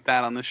something like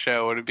that on the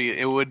show,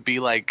 it would be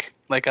like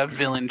a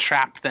villain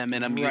trapped them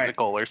in a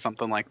musical or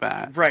something like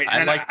that. Right.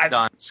 I like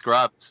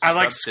Scrubs. I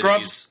like did a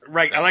Scrubs.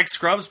 Right. I like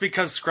Scrubs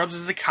because Scrubs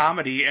is a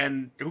comedy,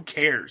 and who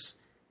cares?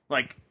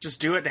 Like, just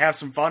do it to have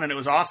some fun, and it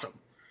was awesome.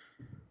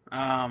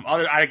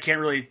 I can't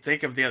really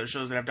think of the other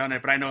shows that have done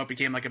it, but I know it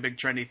became like a big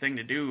trendy thing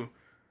to do.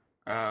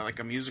 Like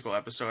a musical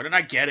episode, and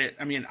I get it.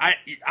 I mean,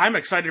 I'm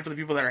excited for the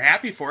people that are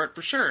happy for it,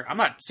 for sure. I'm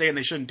not saying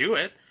they shouldn't do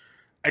it.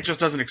 It just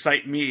doesn't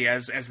excite me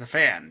as the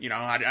fan.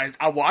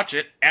 I'll watch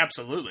it,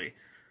 absolutely,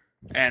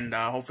 and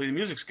hopefully the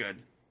music's good.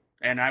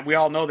 And we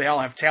all know they all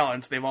have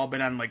talent. They've all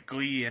been on like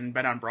Glee and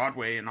been on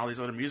Broadway and all these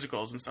other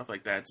musicals and stuff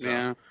like that.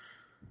 So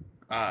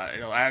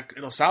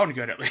it'll sound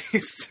good at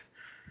least.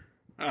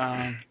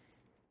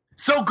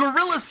 So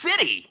Gorilla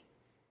City.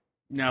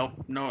 No,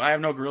 I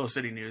have no Gorilla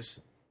City news.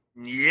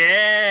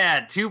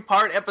 Yeah,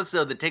 2-part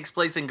episode that takes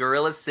place in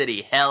Gorilla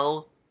City.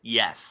 Hell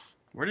yes.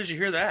 Where did you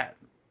hear that?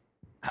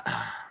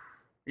 Are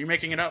you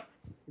making it up?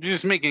 You're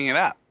just making it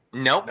up.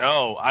 Nope.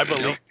 No, I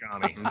believe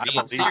Johnny. I'm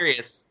being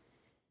serious.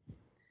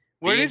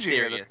 Where Being did you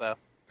hear serious. this though?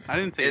 I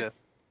didn't see this.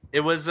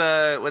 It was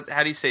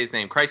how do you say his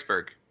name?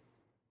 Kreisberg.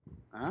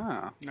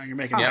 Oh. No, you're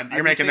making Yep.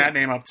 you're making that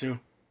name up too.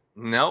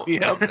 Nope.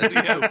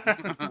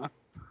 Yep.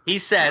 He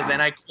says,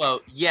 and I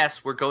quote,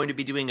 "Yes, we're going to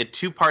be doing a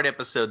 2-part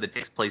episode that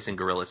takes place in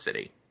Gorilla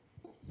City."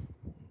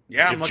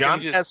 Yeah, I'm If looking.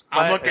 John has I'm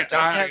Flash, looking. if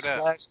John has straight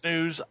up. Flash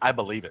news, I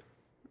believe it.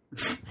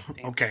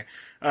 Okay.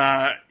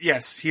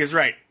 Yes, he is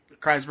right.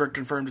 Kreisberg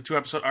confirmed a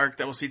 2-episode arc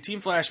that will see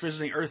Team Flash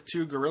visiting Earth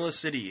 2 Gorilla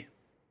City.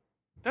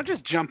 Don't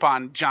just jump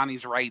on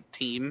Johnny's right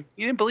team.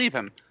 You didn't believe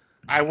him.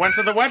 I went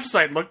to the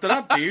website and looked it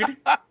up, dude.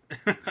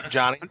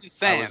 Johnny, I'm just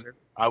saying.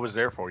 I was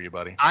there for you,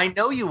 buddy. I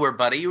know you were,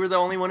 buddy. You were the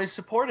only one who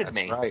supported That's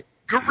me. right.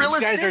 Gorilla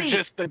You guys City. are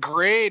just the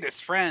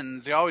greatest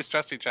friends. You always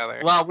trust each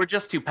other. Well, we're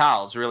just 2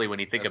 pals, really, when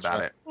you think That's about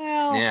right. it.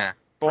 Well, Yeah.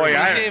 Boy,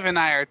 Dave and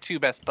I are 2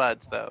 best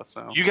buds, though.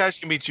 So You guys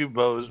can be 2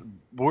 bows.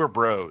 We're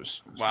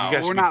bros. Wow. You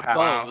guys we're can be not pals.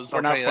 bows. we're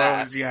I'll not tell you that.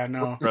 bros. Yeah,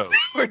 no. Bros.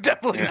 We're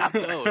definitely Yeah. not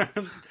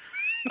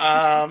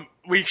those.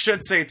 We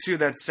should say too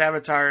that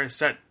Savitar is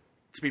set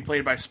to be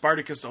played by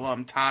Spartacus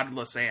alum Todd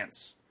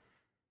Lasance.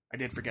 I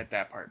did forget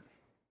that part.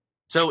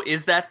 So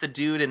is that the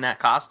dude in that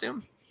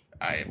costume?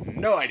 I have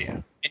no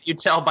idea. Can you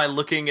tell by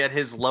looking at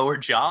his lower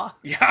jaw?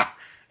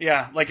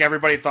 Yeah, like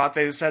everybody thought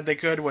they said they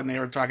could when they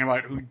were talking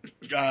about who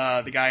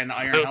the guy in the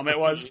iron helmet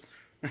was.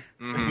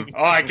 Mm-hmm.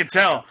 Oh, I could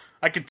tell.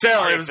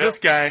 It was this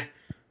guy.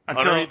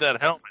 Underneath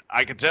that helmet,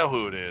 I can tell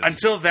who it is.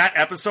 Until that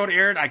episode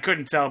aired, I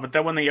couldn't tell. But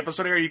then when the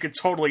episode aired, you could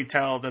totally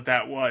tell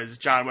that was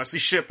John Wesley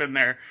Shipp in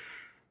there.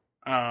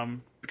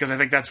 Because I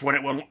think that's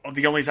when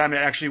the only time it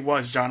actually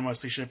was John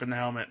Wesley Shipp in the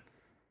helmet.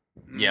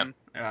 Yep.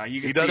 You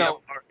can He see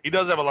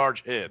does have a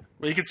large head.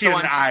 well, you can see it in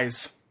the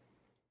eyes.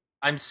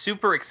 I'm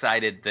super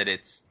excited that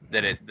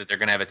that they're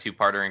gonna have a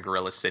 2-parter in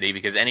Gorilla City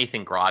because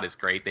anything Grodd is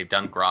great. They've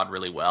done Grodd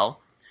really well,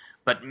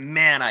 but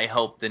man, I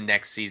hope the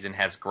next season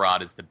has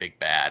Grodd as the big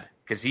bad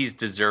because he's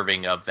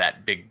deserving of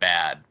that big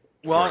bad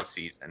Well, for a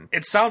season.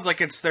 It sounds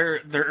like it's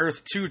their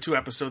Earth 2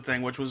 episode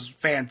thing, which was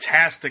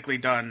fantastically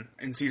done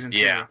in season 2.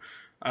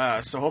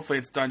 Yeah. So hopefully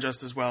it's done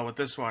just as well with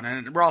this one.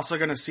 And we're also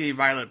going to see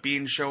Violet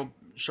Bean show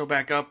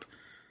back up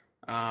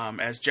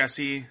as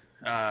Jessie,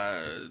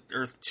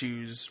 Earth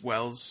 2's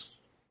Wells'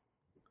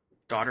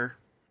 daughter.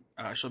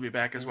 She'll be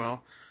back as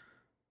well.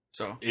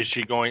 So Is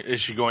she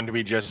going to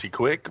be Jesse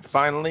Quick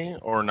finally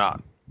or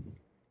not?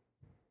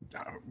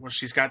 well,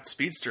 she's got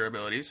speedster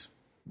abilities,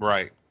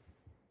 Right.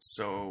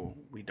 so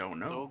we don't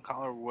know. So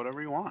call her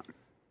whatever you want.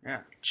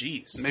 Yeah,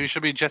 jeez. Maybe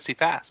she'll be Jesse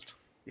Fast.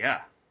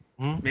 Yeah,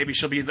 Hmm? maybe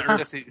she'll be the Earth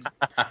Jesse,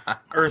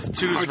 Earth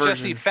 2's or version.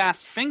 Jesse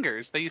Fast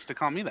Fingers. They used to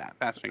call me that.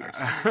 Fast Fingers.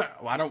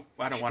 Well, I don't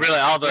want Really,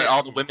 all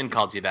the women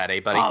called you that, eh,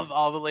 buddy?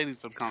 All the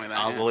ladies would call me that.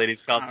 All yeah. the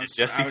ladies called I you was,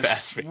 Jesse I was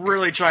Fastfinger.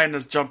 really trying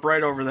to jump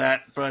right over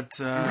that, but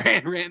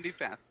Randy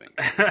Fast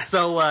Fingers.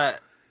 So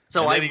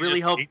And I then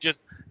really hope. he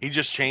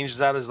just changes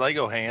out his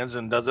Lego hands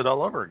and does it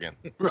all over again.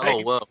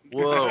 Oh,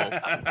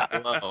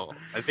 whoa!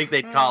 I think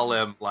they'd call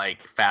him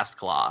like Fast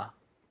Claw.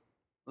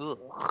 Ugh.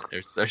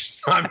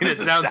 There's I mean, it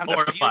sounds Sound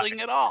horrifying.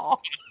 appealing at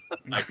all.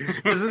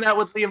 Isn't that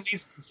what Liam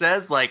Neeson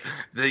says? Like,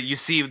 you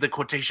see the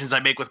quotations I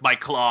make with my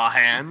claw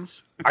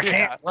hands. I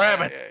can't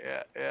grab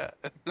it.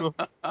 Yeah.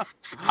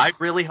 I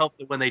really hope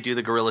that when they do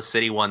the Gorilla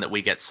City one, that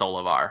we get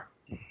Solivar,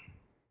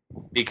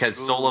 because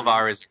Ooh.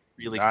 Solivar is a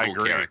really I cool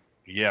agree. character.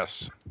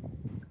 Yes.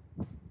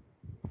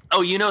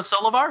 Oh, you know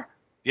Solivar?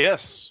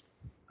 Yes.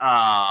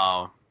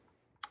 Oh,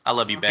 I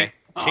love you, Bay.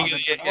 King of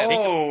the Apes.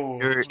 oh,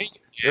 You're-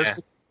 yeah.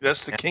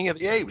 That's the King of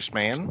the Apes,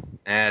 man.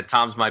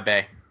 Tom's my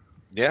Bay.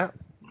 Yeah.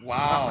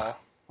 wow,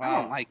 I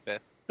don't like this.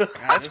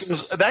 Yeah, this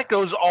is- That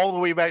goes all the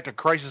way back to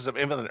Crisis of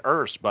Infinite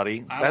Earths,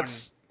 buddy. I'm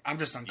just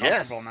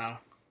uncomfortable Yes. now.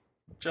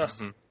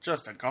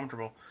 Just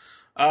uncomfortable.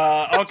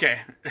 Mm-hmm.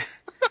 Okay.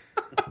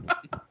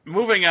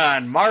 Moving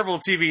on. Marvel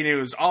TV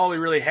news. All we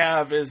really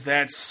have is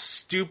that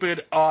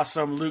stupid,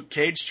 awesome Luke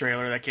Cage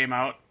trailer that came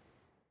out.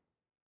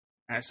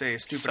 And I say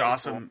stupid, So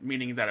awesome,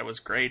 meaning that it was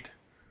great.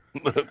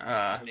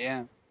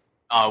 Yeah.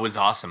 Oh, it was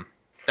awesome.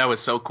 That was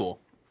so cool.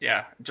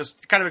 Yeah,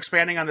 just kind of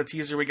expanding on the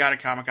teaser we got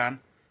at Comic-Con.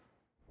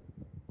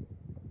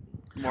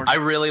 More, I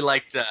really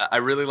liked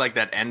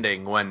that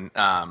ending when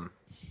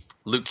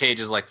Luke Cage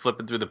is like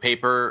flipping through the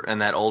paper,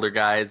 and that older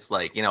guy's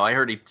like, I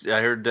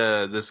heard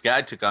this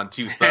guy took on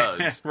 2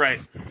 thugs,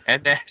 right.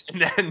 and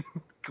then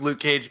Luke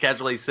Cage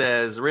casually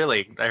says,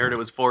 "Really? I heard it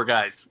was 4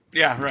 guys."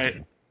 Yeah,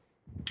 right.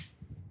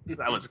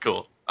 That was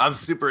cool. I'm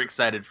super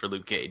excited for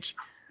Luke Cage.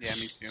 Yeah,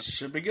 me too.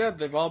 Should be good.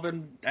 They've all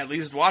been at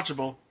least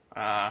watchable.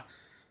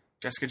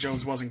 Jessica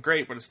Jones wasn't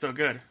great, but it's still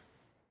good.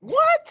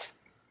 What?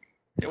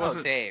 It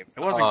wasn't. Dave. It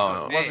wasn't.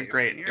 Oh. It wasn't Dave,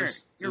 great. You're, It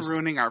was you're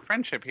ruining our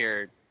friendship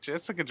here.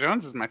 Jessica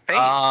Jones is my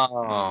favorite.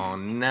 Oh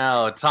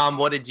no, Tom!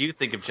 What did you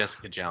think of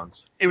Jessica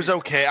Jones? It was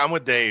okay. I'm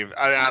with Dave.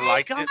 I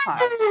liked it.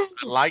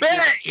 I liked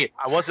Bay! it.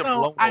 I wasn't So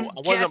blown. I'm I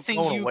wasn't guessing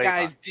blown you away.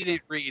 guys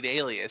didn't read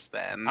Alias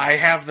then, I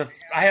have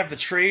the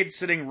trade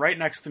sitting right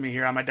next to me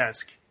here on my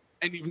desk.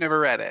 and you've never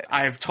read it.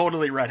 I have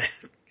totally read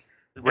it.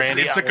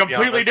 Randy, It's I a will be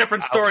completely honest.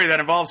 different story that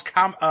involves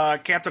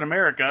Captain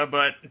America,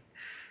 but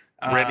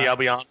Randy, I'll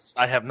be honest.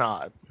 I have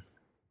not.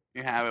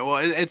 You have it. Well,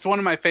 it's one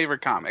of my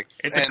favorite comics.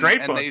 It's a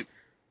great book.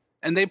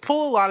 They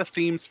pull a lot of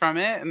themes from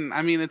it, and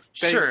I mean, it's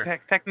Sure.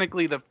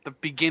 technically the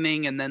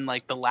beginning and then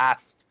like the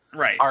last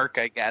right. arc,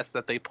 I guess,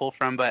 that they pull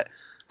from. But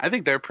I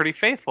think they're pretty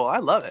faithful. I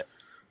love it.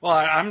 Well,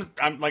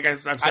 I'm like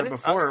I've said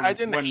before. I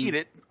didn't when- hate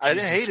it. I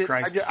didn't Jesus hate it.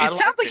 Christ. I It sounds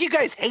liked like it. you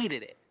guys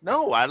hated it.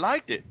 No, I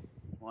liked it.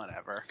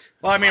 Whatever.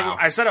 Well, I mean, Wow.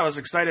 I said I was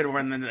excited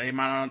when they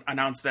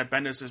announced that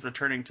Bendis is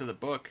returning to the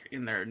book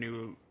in their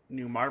new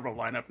Marvel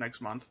lineup next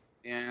month.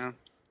 Yeah,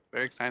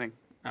 very exciting.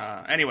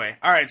 Anyway,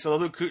 all right. So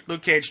the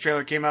Luke Cage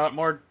trailer came out.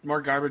 More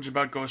garbage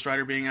about Ghost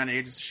Rider being on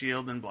Agents of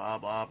Shield and blah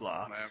blah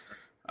blah.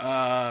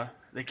 Whatever.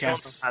 They I don't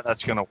cast. know how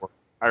that's gonna work.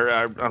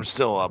 I'm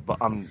still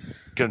I'm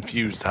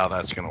confused how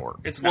that's gonna work.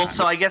 It's Well, not.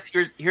 so I guess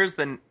here's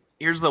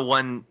the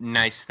one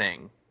nice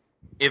thing.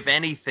 If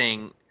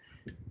anything,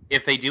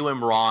 if they do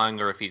him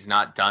wrong, or if he's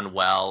not done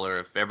well, or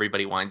if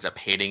everybody winds up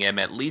hating him,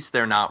 at least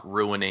they're not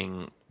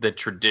ruining the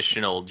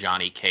traditional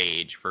Johnny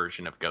Cage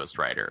version of Ghost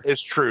Rider.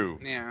 It's true.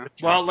 Yeah.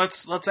 Well,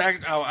 let's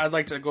act. Oh, I'd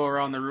like to go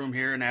around the room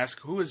here and ask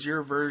who is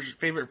your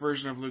favorite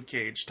version of Luke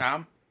Cage,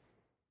 Tom?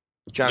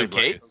 Johnny Luke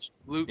Cage? Blaze.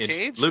 Luke It-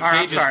 Cage. Luke I'm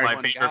Cage is sorry. my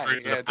One favorite guy,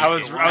 version yeah, of I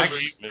was- Cage. I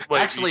was- Wait,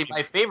 Actually,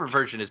 my favorite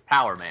version is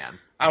Power Man.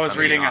 I was I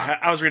mean,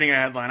 reading a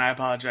headline. I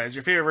apologize.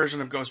 Your favorite version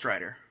of Ghost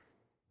Rider?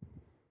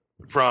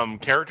 from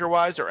character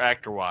wise or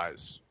actor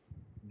wise,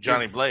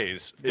 Johnny Yes.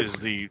 Blaze is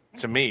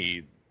to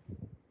me.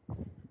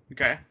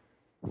 Okay.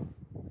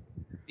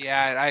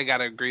 Yeah, I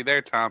gotta agree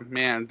there, Tom.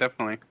 Man,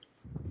 definitely.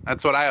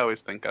 That's what I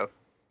always think of.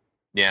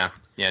 Yeah,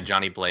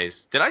 Johnny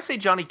Blaze. Did I say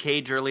Johnny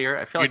Cage earlier?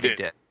 I feel You like I did.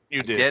 did. You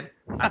I did. did.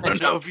 I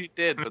don't know if you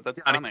did, but that's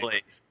Johnny funny.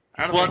 Blaze.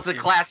 I don't Well, think it's a you-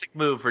 classic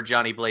move for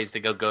Johnny Blaze to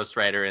go Ghost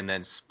Rider and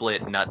then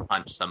split nut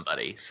punch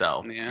somebody.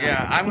 So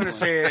Yeah, I'm gonna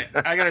say.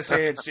 I gotta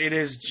say it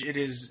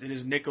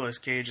is Nicolas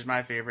Cage is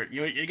my favorite.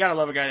 You gotta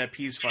love a guy that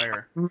pees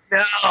fire.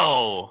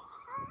 no,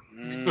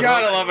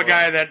 Gotta love a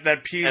guy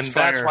that pees And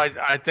fire. that's why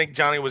I think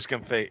Johnny was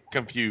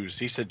confused.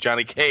 He said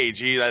Johnny Cage.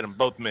 He had them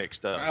both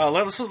mixed up. Oh,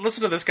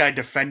 listen to this guy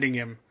defending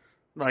him.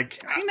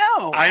 Like I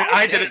know.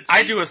 I did it.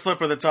 I do a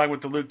slip of the tongue with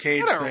the Luke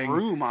Cage Got a thing,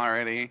 room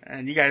already.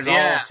 and you guys all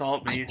Yeah.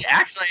 assault me.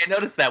 Actually, I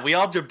noticed that. We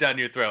all jumped down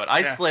your throat. I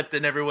Yeah. slipped,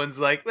 and everyone's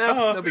like,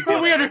 Oh, no big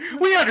deal.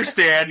 we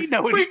understand. You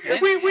know what we, he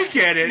did. we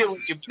get You know it.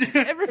 what you-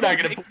 We're not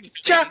going to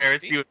John-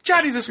 embarrass you.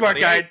 Johnny's a smart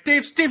guy.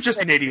 Dave's just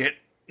an idiot.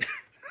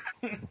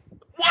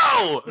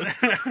 Whoa! All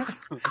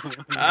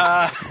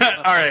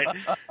right.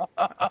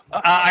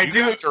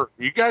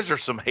 You guys are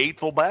some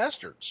hateful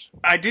bastards.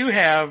 I do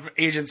have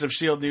Agents of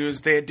S.H.I.E.L.D.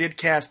 news. They did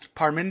cast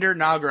Parminder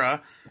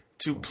Nagra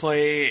to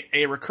play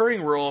a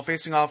recurring role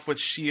facing off with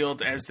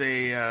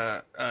S.H.I.E.L.D.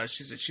 as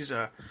she's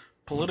a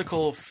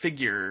political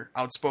figure,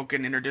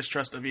 outspoken in her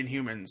distrust of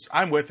Inhumans.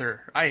 I'm with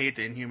her. I hate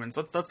the Inhumans.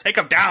 Let's take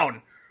them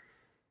down.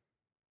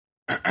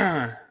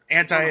 Gone. You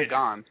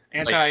are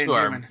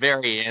Anti-Inhuman.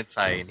 very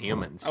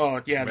anti-Inhumans.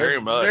 Oh yeah, Very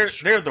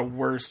much. They're the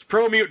worst.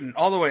 Pro mutant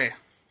all the way.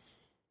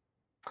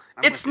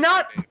 I'm It's with you,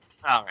 not. Dave.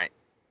 All right.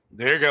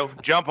 There you go.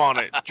 Jump on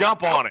it.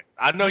 Jump on it.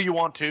 I know you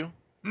want to.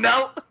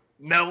 No.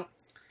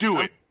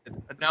 Do it.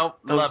 No.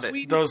 Those Love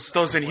it. those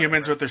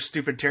Inhumans with their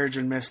stupid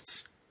Terrigen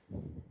mists.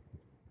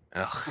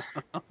 Ugh.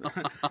 All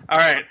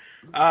right.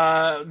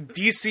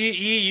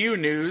 DCEU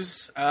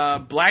news.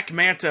 Black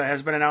Manta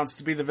has been announced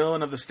to be the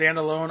villain of the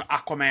standalone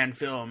Aquaman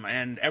film,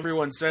 and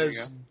everyone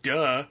says,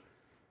 duh.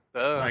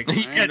 Like,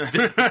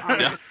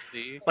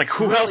 Honestly. like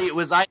who Really,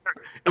 else?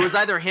 it was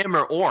either him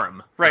or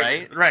Orm,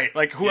 right? Right.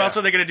 Like, who Yeah. else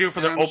are they going to do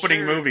for the And I'm opening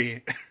sure-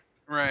 movie?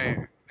 Right.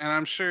 And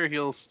I'm sure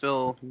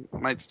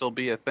might still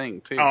be a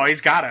thing too. Oh,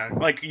 he's gotta.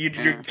 Like, you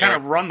Yeah. kind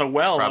of run the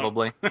well.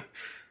 Probably.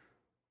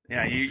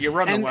 Yeah, you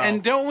run the well.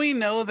 And don't we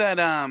know that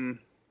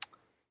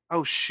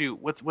oh shoot,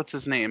 what's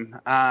his name?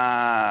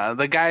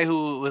 The guy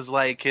who was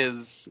like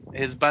his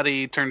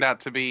buddy turned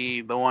out to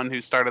be the one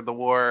who started the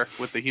war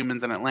with the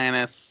humans in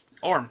Atlantis.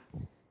 Orm.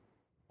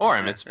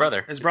 Orm, it's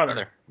brother. His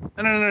brother.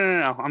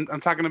 No.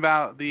 I'm talking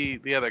about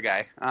the other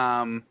guy.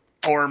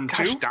 Orm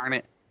Gosh 2? darn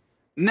it.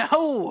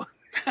 No.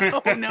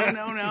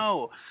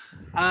 No.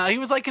 He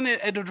was like an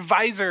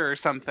advisor or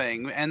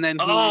something, and then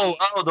he,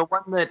 the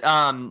one that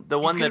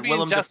gonna be in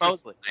Willem Dafoe.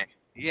 Justice League.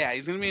 Yeah,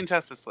 he's gonna be in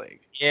Justice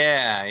League.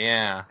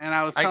 Yeah. And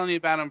I was telling you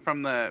about him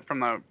from the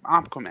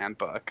Aquaman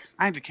book.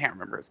 I can't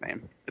remember his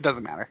name. It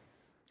doesn't matter.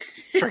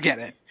 Forget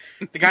it.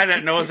 The guy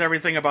that knows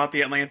everything about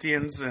the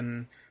Atlanteans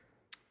and...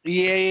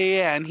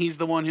 Yeah. And he's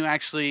the one who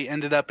actually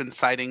ended up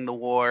inciting the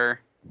war.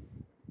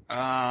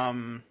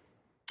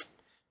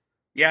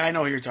 Yeah, I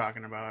know who you're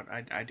talking about.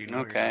 I do know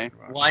who you're Okay. talking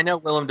about. Well, I know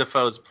Willem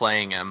Dafoe's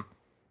playing him.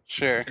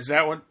 Sure. Is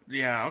that what...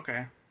 Yeah,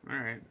 okay. All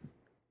right.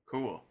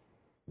 Cool.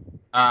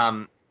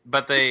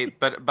 But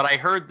I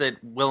heard that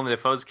Willem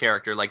Dafoe's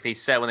character, like they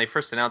said when they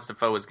first announced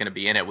Dafoe was going to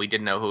be in it, we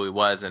didn't know who he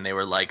was, and they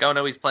were like, "Oh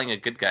no, he's playing a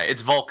good guy."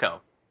 It's Volko.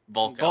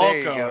 There you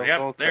Volko. go, Yep,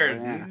 Volko, there.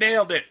 yeah.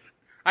 Nailed it.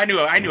 I knew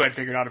I'd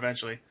figure it out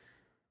eventually.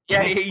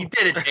 Yeah, you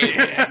did it, Dave.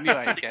 Yeah, I knew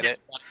I'd get it.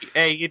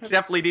 Hey, you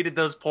definitely needed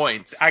those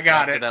points. I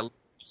got after it. That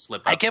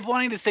slip I up. kept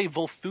wanting to say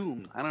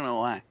Volfoom. I don't know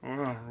why.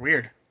 Oh,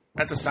 weird.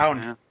 That's a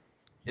sound.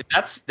 Yeah.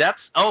 That's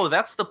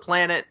the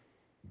planet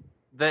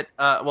that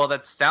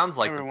that sounds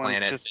like Everyone the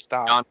planet just that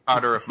stop. John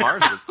Carter of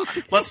Mars was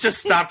on. Let's just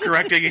stop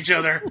correcting each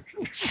other.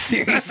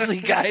 Seriously,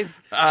 guys.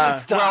 Uh,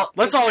 Just stop.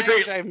 let's all This is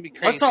agree. driving me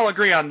crazy. Let's all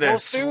agree on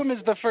this. Volfoom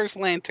is the first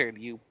lantern,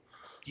 you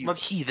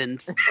Let's-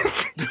 heathens.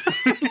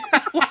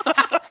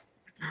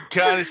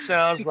 Kind of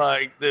sounds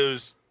like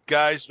those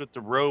guys with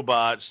the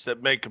robots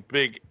that make a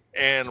big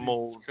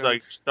animal Jesus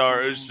like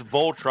star. It's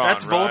Voltron.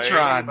 That's right?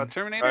 Voltron. About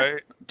Terminator?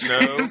 Right?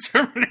 No.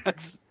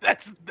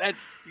 That's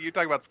you're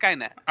talking about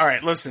Skynet. All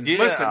right, listen.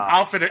 Yeah.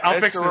 I'll fix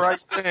That's the this. right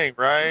thing,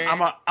 right? I'm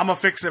gonna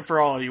fix it for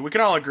all of you. We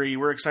can all agree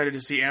we're excited to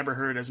see Amber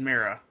Heard as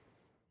Mira.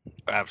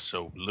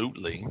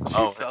 Absolutely.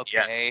 Oh, She's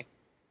okay. yes.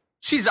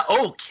 She's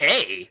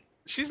okay.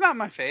 She's not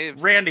my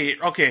fave. Randy,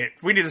 okay,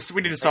 we need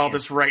to solve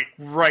this right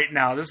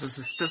now. This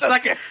is the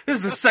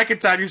second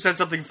time you said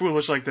something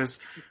foolish like this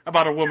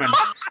about a woman.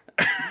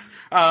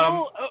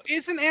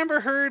 Isn't Amber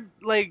Heard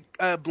like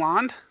a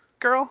blonde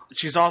girl?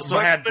 She's also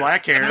But- had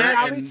black hair. I mean, and-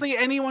 obviously,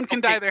 anyone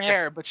can dye their yes.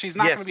 hair, but she's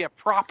not Yes. going to be a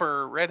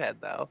proper redhead,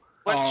 though.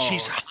 But Oh.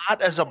 she's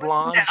hot as a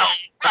blonde. No,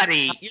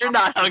 buddy, you're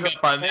not hung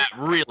up on that,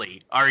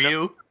 really, are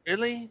you?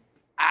 Really?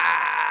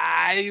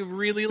 I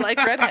really like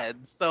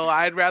redheads, so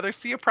I'd rather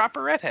see a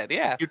proper redhead.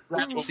 Yeah, You'd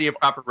rather see a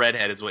proper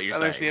redhead, is what you're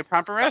rather see saying. a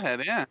proper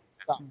redhead. Yeah.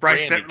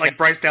 Bryce, Randy,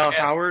 Bryce Dallas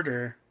Howard,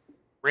 or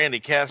Randy,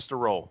 cast a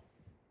role.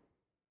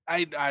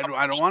 I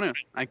don't want to.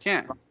 I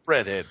can't.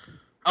 Redhead.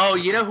 Oh,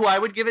 you know who I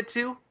would give it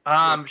to?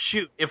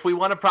 Shoot, if we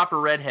want a proper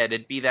redhead,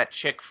 it'd be that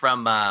chick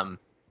from oh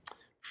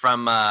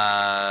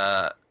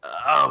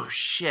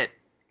shit.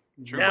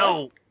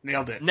 nailed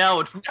it.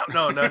 No,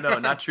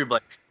 not True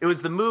Blood. It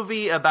was the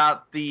movie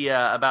about the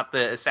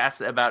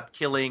assassin, about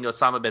killing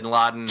Osama bin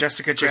Laden.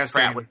 Jessica Chris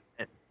Pratt Chastain. was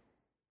in it.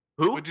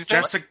 Who? Would you say?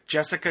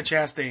 Jessica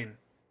Chastain.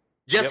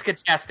 Jessica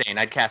Chastain.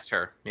 I'd cast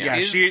her.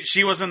 Yeah,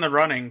 she was in the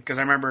running because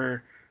I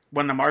remember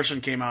when The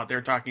Martian came out, they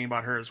were talking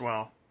about her as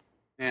well.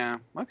 Yeah.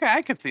 Okay,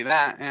 I could see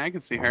that. Yeah, I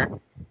could see her.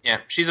 Yeah,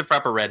 she's a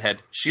proper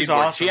redhead. She's She'd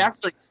work. awesome.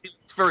 She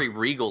looks very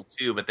regal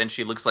too, but then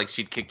she looks like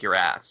she'd kick your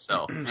ass.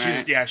 So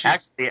She's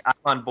actually, I'm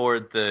on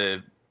board.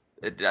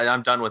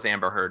 I'm done with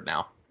Amber Heard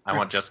now. I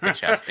want Jessica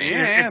Chastain.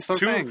 Yeah, it's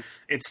that's what I'm too saying.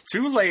 it's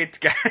too late,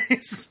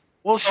 guys.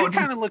 Well, she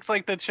kind of looks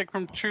like the chick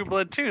from True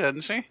Blood too,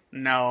 doesn't she?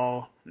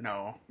 No.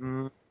 No.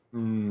 Oh,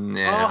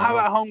 how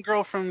about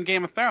Homegirl from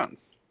Game of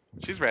Thrones?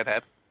 She's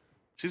redhead.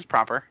 She's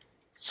proper.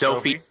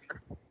 Sophie?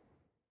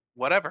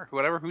 Whatever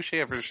who she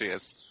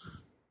is.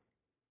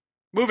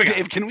 Moving on.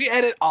 Dave, can we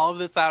edit all of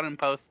this out in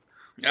post?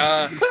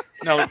 No,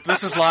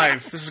 this is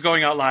live. This is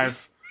going out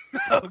live.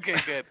 Okay,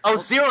 good. Oh,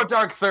 Zero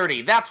Dark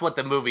 30. That's what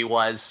the movie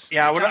was.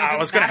 Yeah, I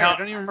was going to I help.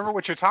 don't even remember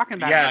what you're talking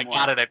about. Yeah, I anymore.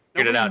 got it. I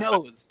figured Nobody it out.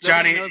 knows.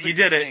 Johnny, Nobody knows you what did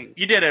you're it. saying.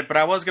 You did it, but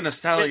I was going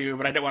to tell you,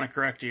 but I didn't want to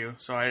correct you,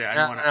 so I didn't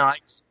want to. No,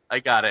 I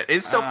got it.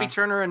 Is Sophie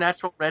Turner a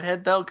natural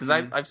redhead though? Because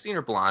I've seen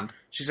her blonde.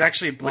 She's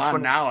actually blonde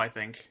one? now, I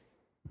think.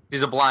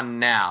 She's a blonde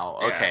now.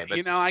 Yeah. Okay,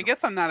 but I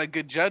guess I'm not a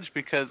good judge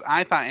because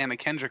I thought Anna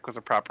Kendrick was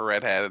a proper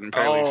redhead, and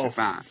apparently she's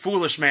not.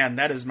 Foolish man.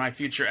 That is my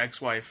future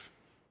ex-wife.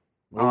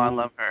 Oh, I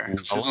love her.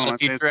 She's one of my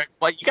future favorites.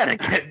 ex-wife. You gotta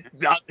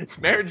get on this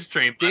marriage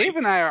train. buddy. Dave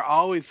and I are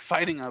always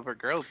fighting over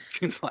girls, it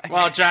seems like.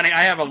 Well, Johnny,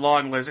 I have a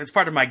long list. It's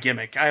part of my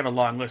gimmick. I have a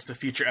long list of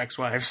future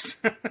ex-wives.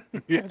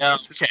 yeah,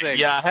 Okay.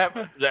 Yeah,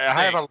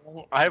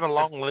 I have a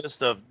long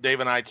list of Dave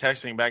and I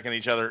texting back at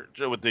each other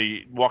with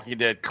the Walking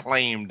Dead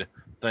claimed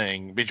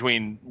thing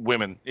between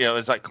women. You know,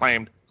 it's like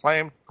claimed.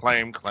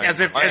 as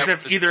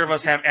if either of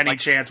us have any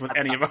chance with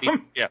any of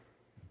them.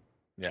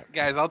 Yeah.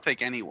 Guys, I'll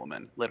take any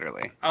woman,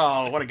 literally.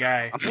 Oh, what a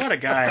guy. What a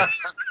guy.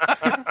 All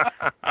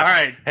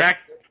right, back.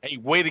 Hey,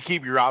 way to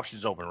keep your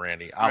options open,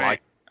 Randy. I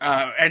like.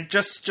 And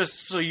just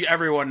so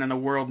everyone in the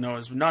world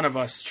knows, none of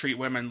us treat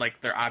women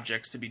like they're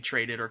objects to be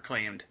traded or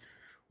claimed.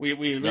 We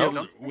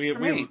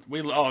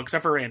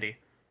except for Randy.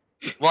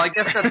 Well, I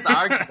guess that's the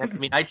argument. I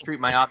mean, I treat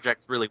my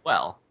objects really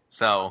well.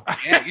 So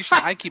Yeah,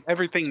 I keep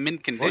everything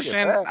mint condition.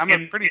 that. I'm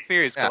a pretty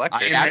serious yeah, collector.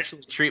 I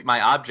actually treat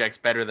my objects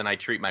better than I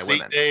treat my See,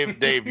 women.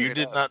 Dave,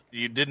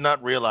 you did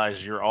not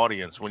realize your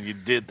audience when you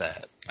did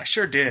that. I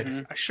sure did.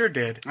 Mhm. I sure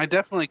did. I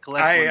definitely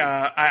collect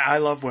women. I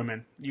love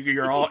women.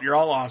 You're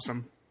all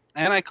awesome.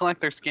 And I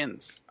collect their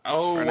skins.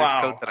 Oh Or nice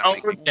wow. coat that I'm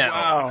making.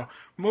 Wow.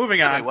 Moving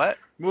Wait, on. what?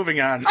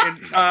 Moving on.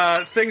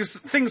 And,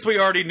 things we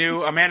already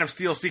knew. A Man of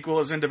Steel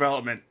sequel is in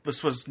development.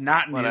 This was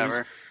not news.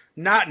 Whatever.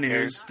 Not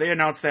news. They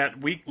announced that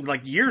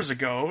years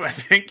ago, I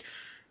think,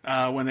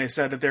 when they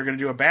said that they're going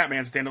to do a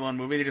Batman standalone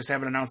movie. They just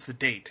haven't announced the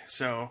date.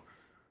 So.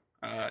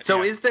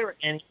 So yeah.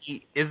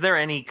 is there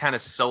any kind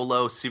of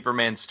solo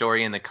Superman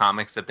story in the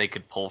comics that they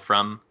could pull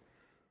from?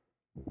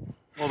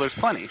 Well, there's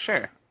plenty,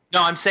 sure.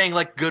 No, I'm saying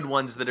like good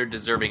ones that are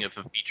deserving of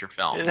a feature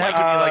film. It'd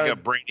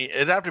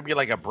have to be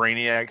like a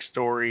Brainiac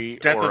story.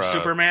 Death or of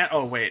Superman?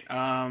 Oh wait.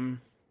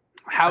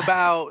 How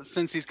about,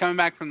 since he's coming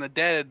back from the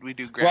dead, we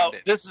do Well,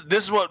 Grounded? this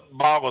is what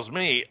boggles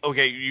me.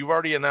 Okay, you've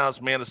already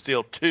announced Man of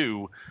Steel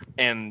 2,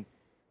 and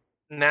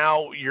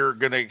now you're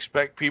going to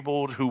expect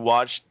people who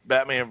watched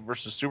Batman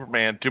versus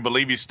Superman to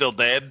believe he's still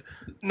dead?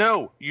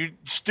 No, you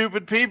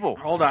stupid people.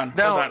 Hold on.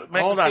 Now,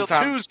 Man Hold of on, Steel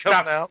Tom. 2 is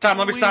coming Tom, out. Tom,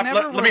 let me We stop.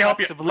 never Let me were help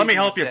led you. to Let me believe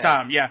help he's you, dead.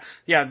 Tom. Yeah.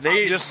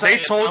 They I'm just they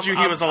saying, told you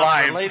he was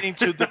alive. I'm relating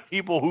to the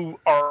people who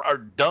are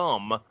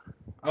dumb.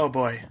 Oh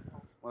boy.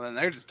 Well, then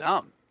they're just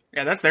dumb.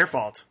 Yeah, that's their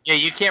fault. Yeah,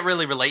 you can't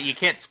really relate. You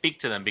can't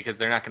speak to them because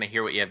they're not going to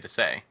hear what you have to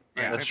say.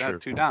 Yeah, That's They're true.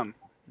 too dumb.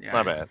 Yeah.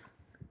 My bad.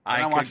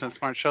 I'm not watching a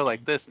smart show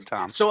like this,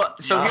 Tom. So No,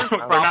 here's the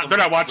they're problem.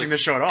 not watching with the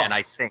show at all. And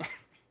I think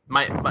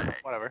my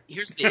Whatever.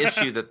 here's the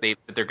issue that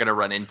they're going to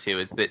run into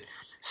is that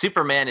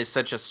Superman is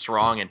such a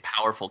strong and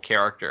powerful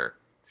character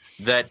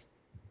that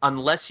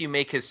unless you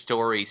make his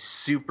story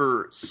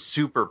super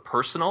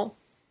personal,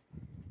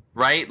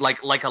 right?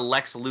 Like a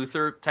Lex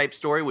Luthor type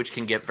story, which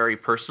can get very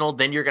personal,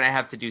 then you're going to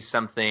have to do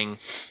something.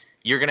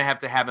 You're going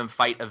to have him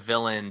fight a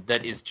villain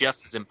that is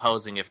just as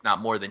imposing, if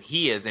not more than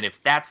he is. And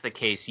if that's the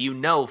case,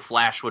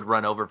 Flash would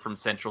run over from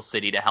Central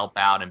City to help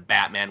out, and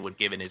Batman would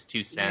give in his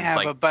 2 cents. Yeah,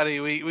 like, but buddy,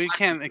 we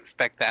can't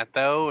expect that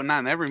though. Not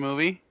in every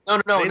movie.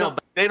 no.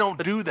 They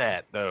don't do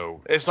that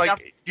though. It's like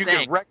That's you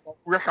saying. can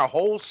wreck a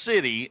whole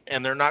city,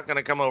 and they're not going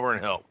to come over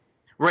and help.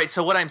 Right.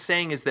 So what I'm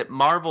saying is that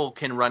Marvel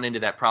can run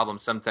into that problem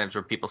sometimes,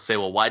 where people say,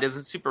 "Well, why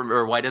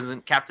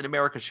doesn't Captain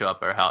America show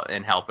up or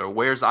help, or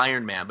where's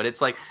Iron Man?" But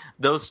it's like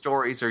those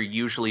stories are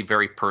usually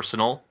very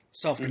personal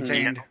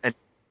Self-contained.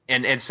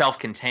 and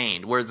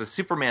self-contained. Whereas a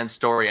Superman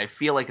story, I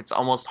feel like it's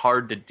almost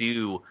hard to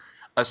do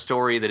a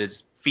story that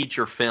is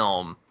feature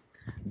film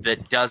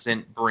that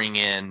doesn't bring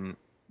in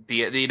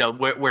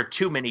where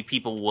too many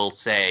people will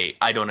say,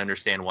 "I don't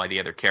understand why the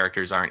other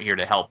characters aren't here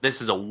to help.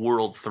 This is a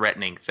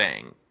world-threatening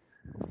thing."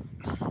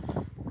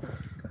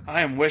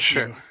 I am with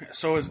you.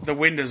 So is the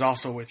wind is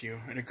also with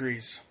you. It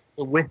agrees.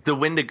 The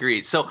wind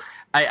agrees. So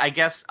I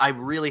guess I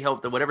really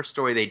hope that whatever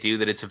story they do,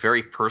 that it's a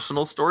very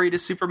personal story to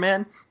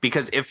Superman.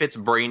 Because if it's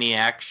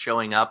Brainiac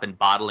showing up and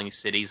bottling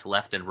cities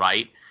left and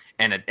right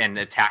and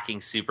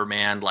attacking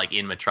Superman like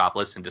in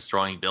Metropolis and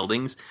destroying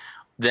buildings,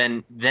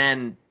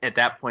 then at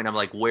that point I'm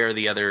like, where are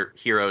the other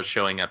heroes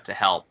showing up to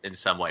help in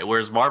some way?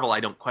 Whereas Marvel, I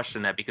don't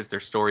question that because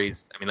their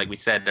stories, I mean, like we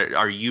said,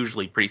 are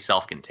usually pretty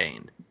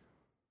self-contained.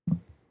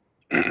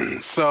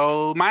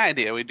 So my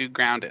idea, we do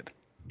Grounded,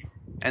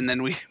 and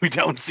then we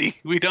don't see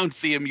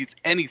him use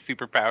any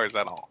superpowers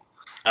at all.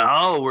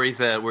 Oh, where he's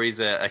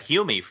a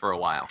Hume for a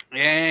while.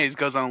 Yeah, he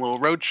goes on a little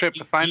road trip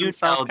to find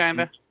himself, kind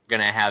of.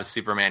 Gonna have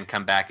Superman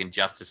come back in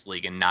Justice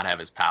League and not have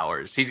his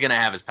powers. He's gonna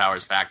have his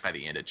powers back by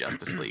the end of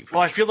Justice League.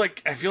 Well, I feel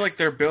like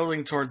they're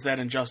building towards that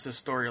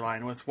Injustice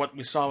storyline with what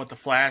we saw with the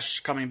Flash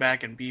coming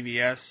back in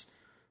BVS.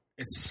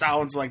 It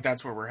sounds like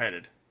that's where we're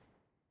headed.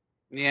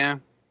 Yeah,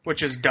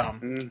 which is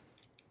dumb.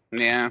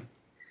 Yeah,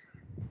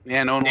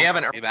 no one they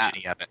haven't earned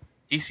any of it.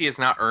 DC has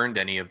not earned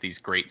any of these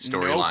great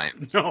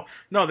storylines.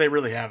 No, they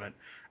really haven't.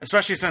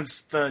 Especially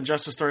since the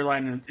Injustice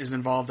storyline is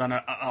involved on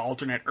an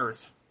alternate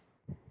Earth.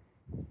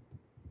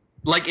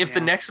 Like, if the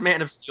next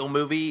Man of Steel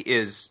movie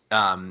is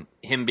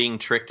him being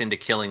tricked into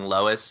killing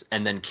Lois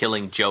and then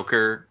killing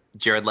Joker,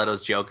 Jared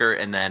Leto's Joker,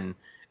 and then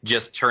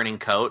just turning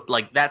coat,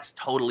 like, that's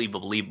totally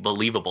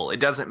believable. It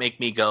doesn't make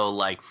me go,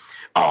 like,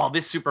 oh,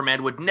 this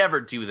Superman would never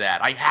do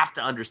that. I have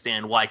to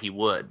understand why he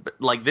would. But,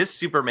 like, this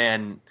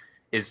Superman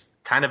is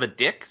kind of a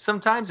dick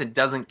sometimes and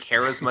doesn't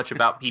care as much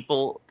about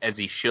people as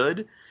he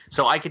should.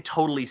 So I could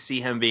totally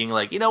see him being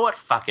like, you know what?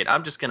 Fuck it.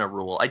 I'm just going to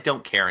rule. I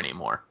don't care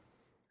anymore.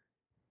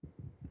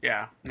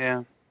 Yeah.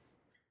 Yeah.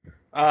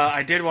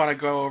 I did want to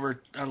go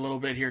over a little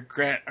bit here.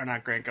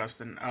 Not Grant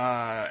Gustin.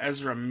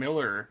 Ezra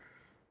Miller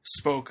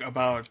spoke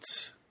about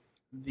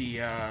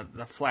the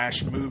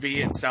Flash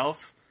movie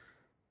itself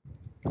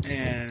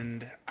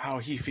and how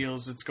he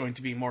feels it's going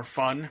to be more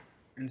fun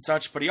and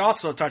such. But he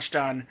also touched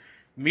on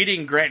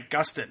meeting Grant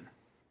Gustin.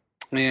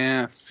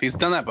 Yes, he's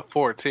done that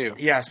before too.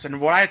 Yes,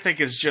 and what I think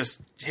is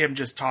just him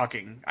just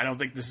talking. I don't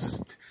think this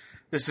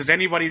is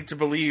anybody to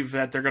believe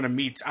that they're going to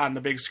meet on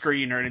the big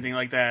screen or anything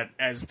like that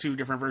as two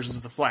different versions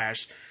of the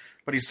Flash.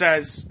 But he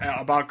says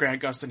about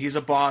Grant Gustin, he's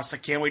a boss. I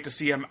can't wait to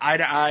see him eye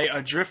to eye,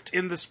 adrift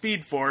in the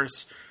Speed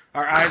Force.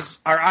 Our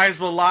eyes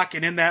will lock,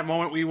 and in that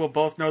moment we will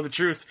both know the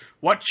truth.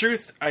 What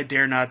truth? I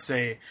dare not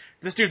say.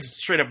 This dude's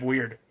straight up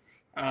weird.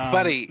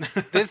 Buddy,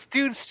 this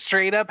dude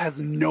straight up has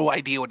no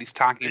idea what he's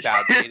talking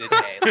about day to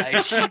day.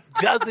 Like, he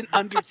doesn't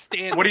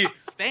understand what he's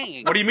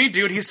saying. What do you mean,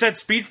 dude? He said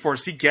Speed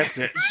Force. He gets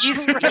it.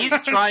 He's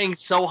trying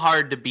so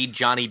hard to be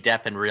Johnny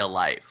Depp in real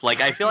life. Like,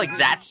 I feel like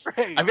that's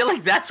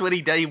what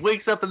he does. He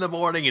wakes up in the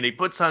morning and he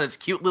puts on his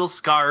cute little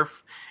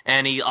scarf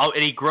and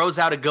he grows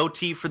out a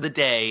goatee for the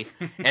day,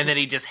 and then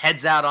he just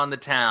heads out on the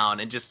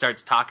town and just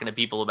starts talking to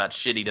people about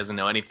shit he doesn't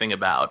know anything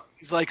about.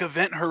 He's like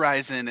Event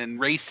Horizon and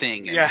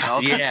racing. And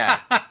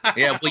yeah.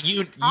 Well,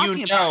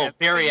 you know,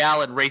 Barry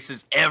Allen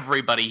races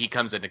everybody he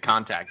comes into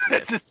contact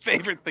with. That's his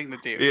favorite thing to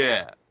do.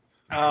 Yeah.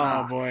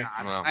 Oh boy.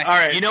 All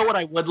right. You know what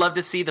I would love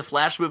to see? The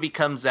Flash movie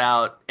comes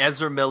out.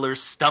 Ezra Miller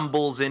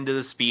stumbles into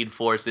the Speed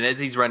Force, and as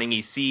he's running,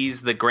 he sees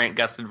the Grant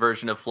Gustin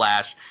version of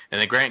Flash,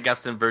 and the Grant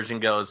Gustin version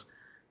goes,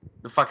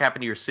 "The fuck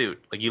happened to your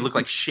suit? Like, you look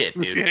like shit,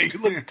 dude." Yeah, you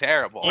look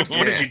terrible. What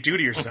did you do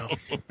to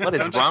yourself? What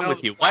is wrong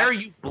with you? Why are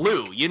you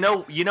blue? You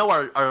know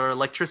our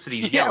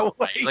electricity's yellow,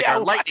 right? Like, our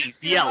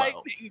lightning's yellow.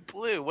 Lightning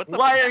blue.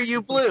 Why are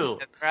you blue?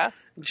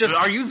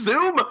 Are you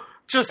Zoom?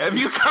 Have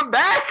you come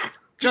back?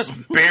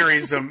 Just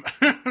buries him.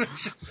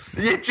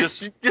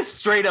 just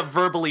straight up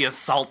verbally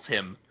assaults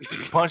him.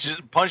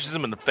 Punches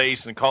him in the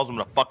face and calls him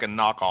a fucking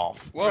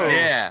knockoff. Whoa.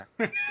 Yeah.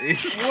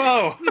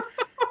 Whoa.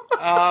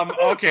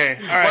 Okay.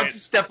 All right. Why don't you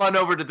step on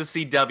over to the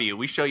CW?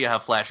 We show you how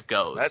Flash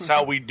goes. That's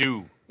how we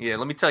do. Yeah,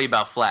 let me tell you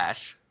about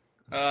Flash.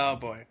 Oh,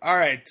 boy. All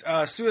right.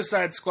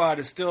 Suicide Squad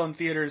is still in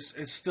theaters.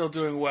 It's still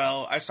doing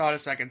well. I saw it a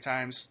second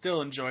time.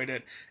 Still enjoyed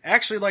it.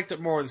 Actually liked it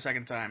more the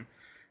second time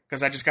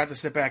because I just got to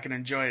sit back and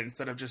enjoy it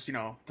instead of just,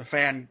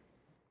 the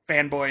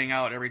fanboying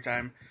out every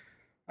time.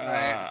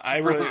 I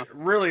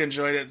really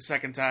enjoyed it the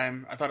second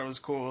time. I thought it was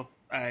cool.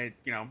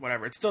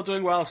 Whatever. It's still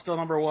doing well. Still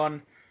number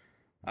one.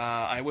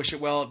 I wish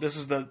it well. This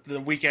is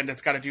the weekend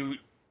it's got to do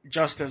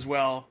just as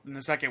well in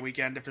the second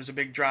weekend. If there's a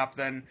big drop,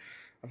 then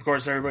of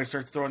course everybody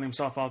starts throwing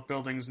themselves out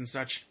buildings and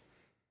such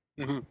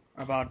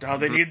about how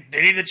they need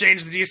to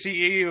change the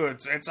DCEU.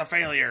 It's a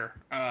failure.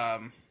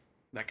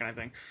 That kind of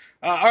thing.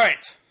 All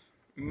right,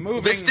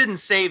 moving. This didn't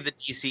save the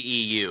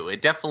DCEU.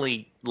 It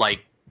definitely it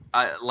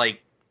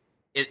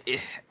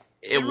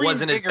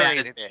wasn't as bad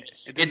as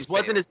it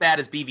wasn't as bad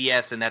as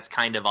BVS, and that's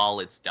kind of all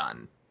it's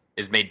done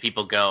is made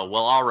people go,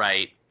 well, all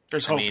right.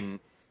 There's hope. I mean,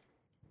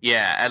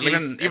 yeah, at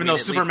least even though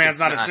Superman's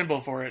not a symbol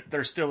for it,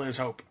 there still is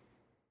hope.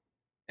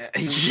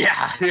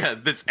 Yeah,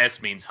 this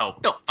S means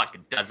hope. No,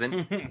 fucking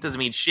doesn't. It doesn't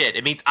mean shit.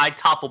 It means I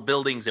topple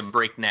buildings and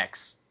break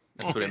necks.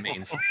 That's what it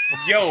means.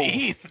 Yo.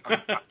 You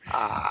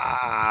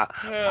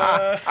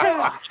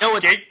know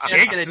what?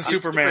 Gangsta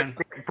Superman.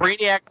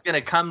 Brainiac's gonna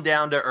come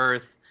down to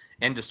Earth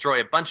and destroy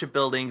a bunch of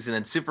buildings, and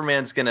then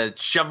Superman's gonna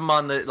shove him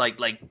on the like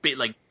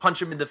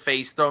punch him in the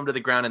face, throw him to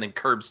the ground, and then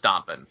curb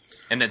stomp him,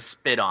 and then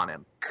spit on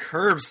him,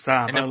 Curb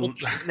stomp. and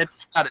then pull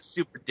out a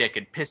super dick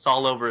and piss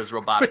all over his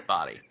robotic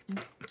body.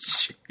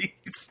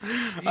 Jeez. Do you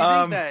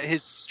think that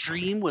his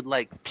stream would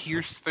like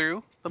pierce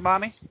through the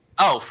body?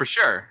 Oh, for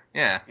sure.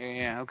 Yeah.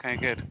 Yeah. Okay.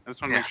 Good. I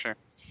just want to make sure.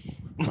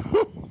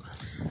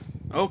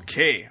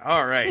 Okay.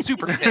 All right.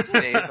 Super pissed,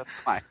 Dave. That's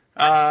fine.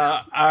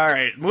 All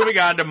right. Moving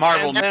on to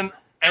Marvel.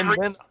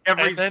 Unemployment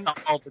every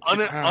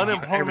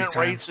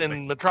time. rates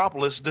in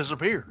Metropolis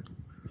disappear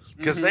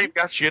because they've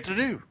got shit to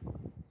do.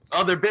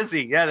 Oh, they're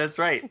busy. Yeah, that's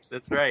right.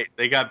 That's right.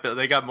 They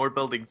got more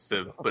buildings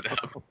to put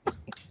up.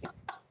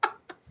 All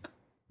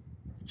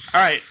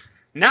right.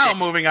 Now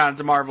moving on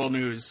to Marvel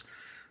news.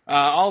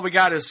 All we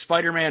got is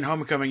Spider-Man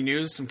Homecoming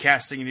news, some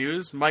casting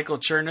news. Michael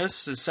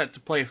Chernus is set to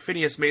play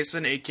Phineas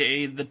Mason,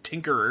 a.k.a. the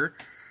Tinkerer.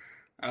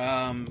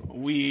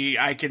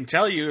 I can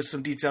tell you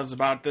some details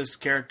about this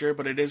character,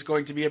 but it is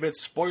going to be a bit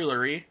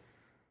spoilery.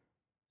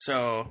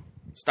 So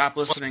stop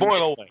listening.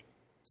 Spoil away.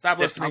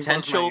 Stop It's listening.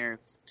 potential.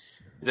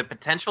 Is it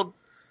potential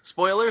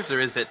spoilers, or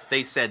is it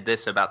they said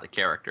this about the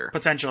character?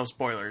 Potential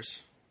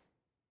spoilers.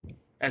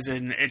 As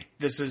in,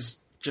 this is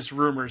just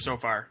rumors so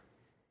far.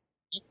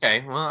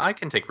 Okay, well, I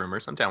can take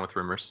rumors. I'm down with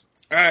rumors.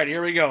 All right,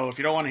 here we go. If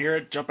you don't want to hear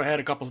it, jump ahead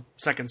a couple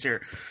seconds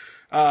here.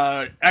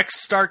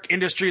 Ex-Stark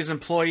Industries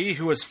employee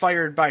who was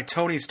fired by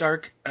Tony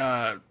Stark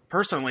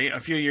personally a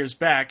few years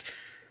back,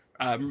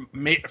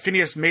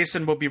 Phineas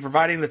Mason will be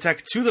providing the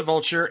tech to the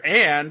Vulture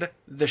and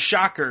the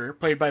Shocker,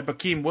 played by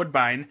Bokeem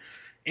Woodbine,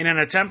 in an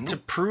attempt to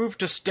prove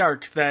to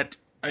Stark that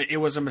it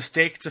was a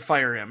mistake to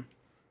fire him.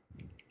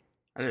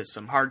 That is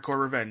some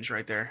hardcore revenge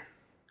right there.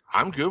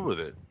 I'm good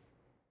with it.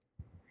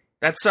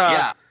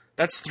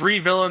 That's 3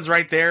 villains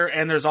right there,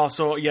 and there's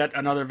also yet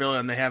another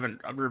villain they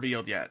haven't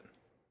revealed yet.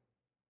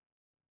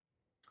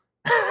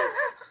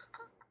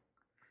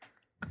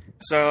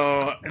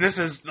 So this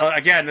is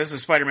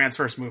Spider-Man's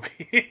first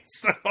movie.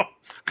 So,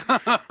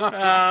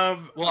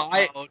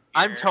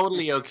 I'm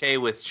totally okay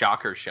with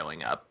Shocker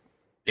showing up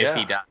if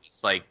he does.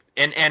 Like,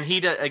 and he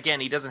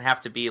again, he doesn't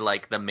have to be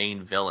like the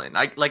main villain.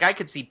 I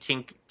could see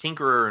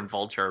Tinkerer and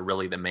Vulture are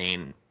really the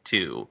main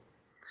two,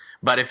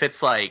 but if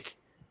it's like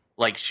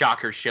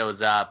Shocker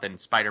shows up and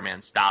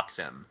Spider-Man stops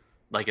him,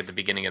 like at the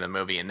beginning of the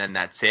movie, and then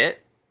that's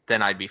it,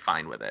 then I'd be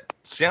fine with it.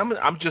 See,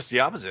 I'm just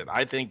the opposite.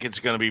 I think it's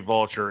going to be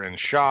Vulture and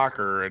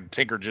Shocker, and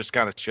Tinker just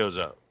kind of shows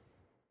up.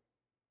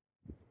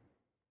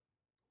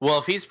 Well,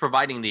 if he's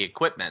providing the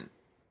equipment,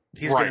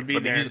 he's going to be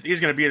there. He's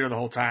going to be there the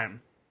whole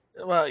time.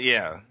 Well,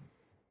 yeah.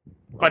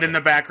 But in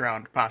the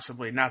background,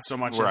 possibly. Not so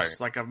much as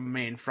like a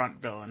main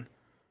front villain.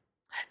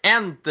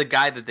 And the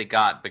guy that they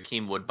got,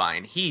 Bokeem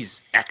Woodbine,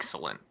 he's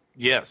excellent.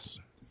 Yes.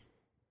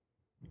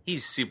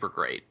 He's super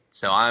great.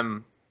 So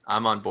I'm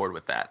on board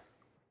with that.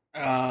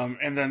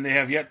 And then they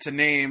have yet to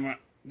name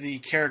the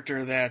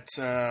character that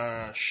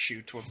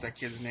what's that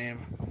kid's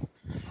name?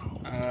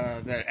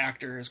 That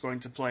actor is going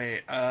to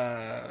play.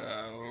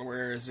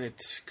 Where is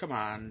it? Come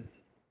on.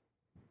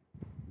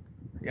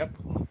 Yep.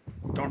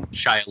 Don't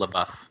Shia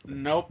LaBeouf.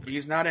 Nope,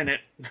 he's not in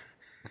it.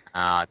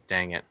 Ah,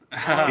 dang it.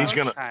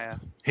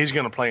 He's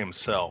gonna play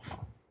himself.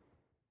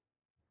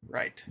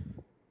 Right.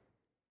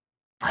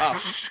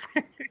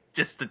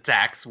 Just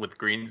attacks with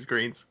green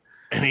screens.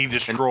 And he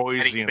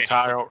destroys the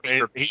entire.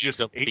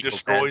 He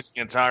destroys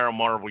the entire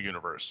Marvel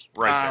universe.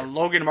 Right.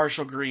 Logan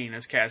Marshall Green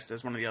is cast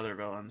as one of the other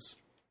villains.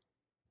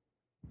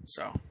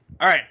 So,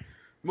 all right,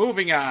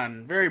 moving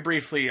on. Very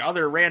briefly,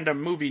 other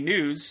random movie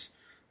news.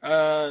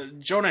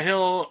 Jonah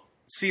Hill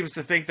seems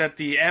to think that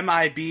the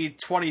MIB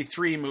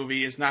 23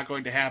 movie is not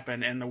going to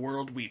happen, and the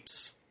world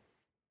weeps.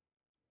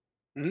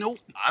 Nope.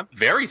 I'm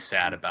very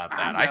sad about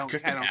that. I don't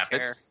care at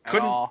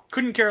Couldn't all.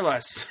 couldn't care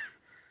less.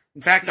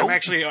 In fact,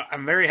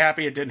 I'm very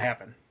happy it didn't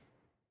happen.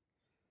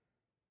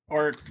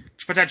 Or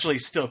potentially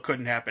still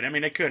couldn't happen. I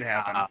mean, it could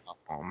happen.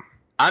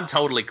 I'm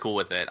totally cool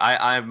with it.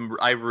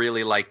 I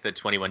really like the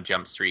 21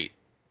 Jump Street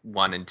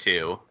 1 and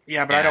 2.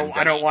 Yeah, but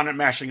I don't want it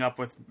mashing up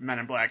with Men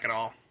in Black at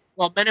all.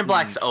 Well, Men in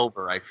Black's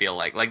over, I feel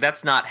like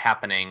that's not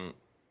happening.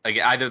 Like,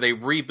 either they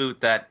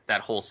reboot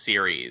that whole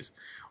series,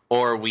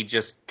 or we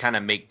just kind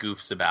of make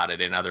goofs about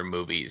it in other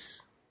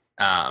movies.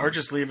 Or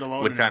just leave it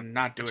alone and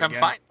not do it again. Which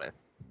I'm fine with.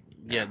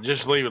 Yeah,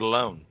 just leave it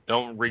alone.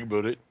 Don't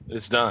reboot it.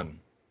 It's done.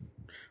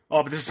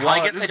 Oh, but this is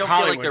I guess I don't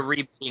Hollywood. feel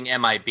like they're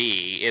rebooting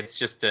MIB. It's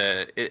just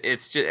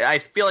I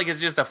feel like it's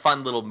just a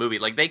fun little movie.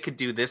 Like, they could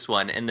do this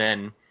one, and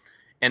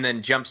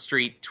then Jump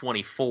Street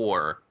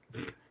 24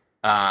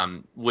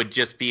 would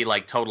just be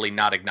like totally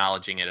not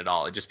acknowledging it at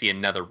all. It'd just be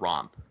another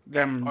romp.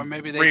 Or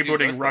maybe they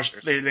rebooting Rush.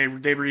 They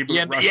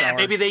reboot Rush Hour.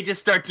 Maybe they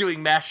just start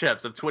doing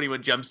mashups of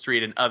 21 Jump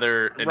Street and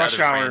other Rush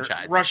Hour.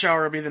 franchises. Rush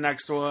Hour will be the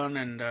next one,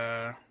 and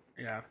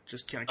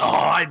just kind of. Oh,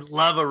 I'd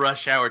love a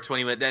Rush Hour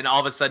 21. Then all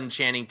of a sudden,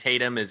 Channing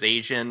Tatum is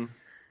Asian,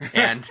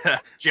 and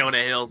Jonah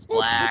Hill's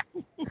black.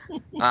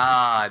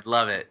 I'd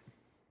love it.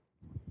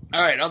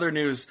 All right, other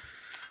news.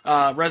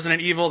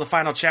 Resident Evil, the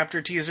final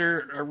chapter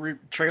teaser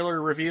trailer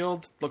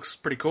revealed. Looks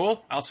pretty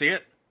cool. I'll see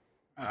it.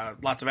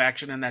 Lots of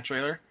action in that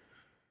trailer.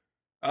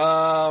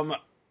 Jason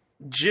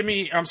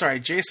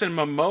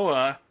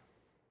Momoa,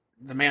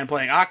 the man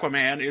playing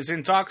Aquaman, is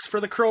in talks for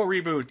the Crow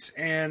reboot,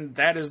 and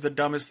that is the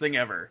dumbest thing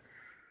ever.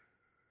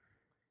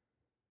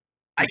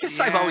 I guess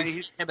I've always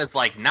seen him as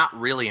like not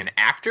really an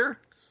actor.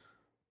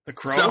 The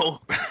Crow?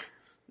 So,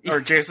 or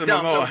Jason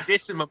no, Momoa? No,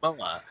 Jason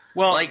Momoa.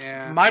 Well, like,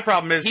 my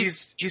problem is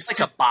he's like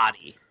too, a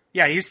body.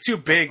 Yeah, he's too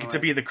big to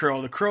be the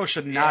Crow. The Crow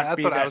should not that's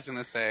be what that. I was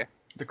gonna say.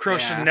 The Crow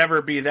should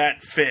never be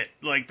that fit,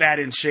 like that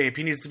in shape.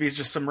 He needs to be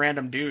just some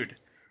random dude.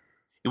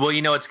 Well,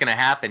 you know what's going to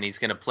happen. He's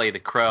going to play the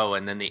Crow,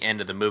 and then the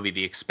end of the movie,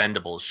 the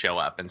Expendables show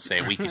up and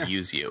say, "We could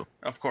use you."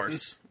 Of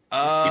course,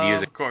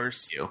 of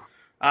course. You.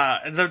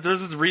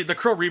 The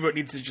Crow reboot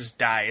needs to just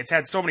die. It's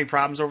had so many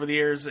problems over the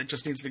years. It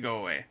just needs to go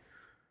away.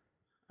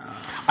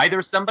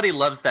 Either somebody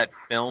loves that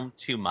film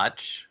too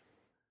much,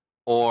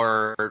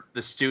 or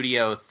the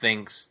studio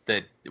thinks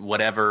that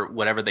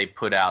whatever they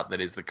put out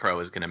that is the Crow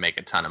is going to make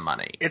a ton of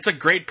money. It's a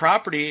great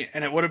property,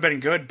 and it would have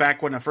been good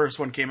back when the first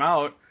one came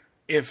out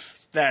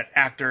if that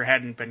actor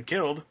hadn't been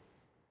killed.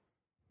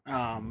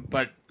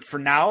 But for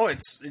now,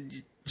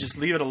 just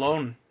leave it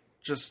alone.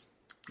 Just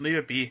leave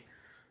it be.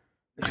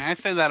 I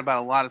say that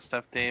about a lot of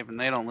stuff, Dave, and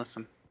they don't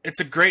listen. It's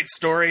a great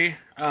story.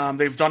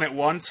 They've done it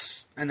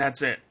once, and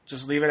that's it.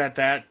 Just leave it at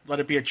that. Let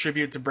it be a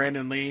tribute to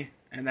Brandon Lee,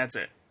 and that's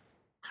it.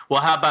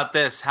 Well, how about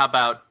this? How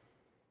about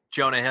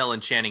Jonah Hill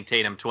and Channing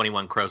Tatum,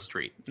 21 Crow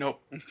Street? Nope,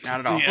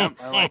 not at all. Yeah,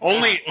 I like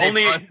only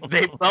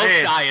They both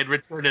die and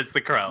return as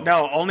the Crow.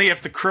 No, only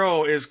if the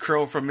Crow is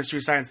Crow from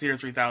Mystery Science Theater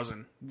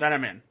 3000. Then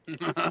I'm in.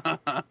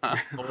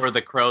 Or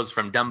the crows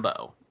from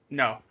Dumbo.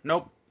 No,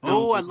 nope.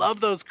 Oh, I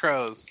love those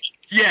crows.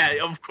 Yeah,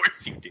 of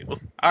course you do.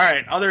 All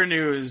right, other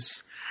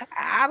news.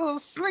 I've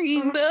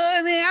seen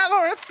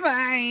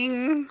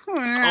everything when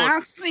I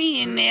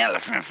see an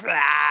elephant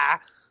fly.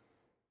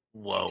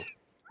 Whoa.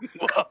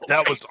 Whoa,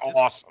 That was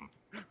awesome.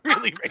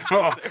 really Oh,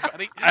 racist there,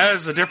 buddy. that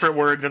was a different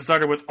word that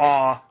started with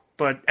awe,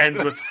 but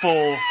ends with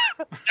full.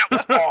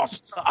 That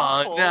was awesome.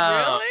 Oh,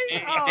 no.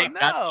 Really? Oh,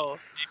 no.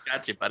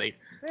 Got you, buddy.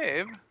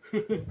 Dave.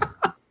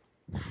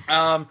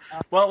 Well,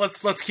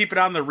 let's keep it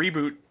on the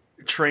reboot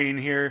train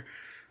here.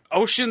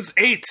 Ocean's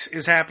 8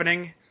 is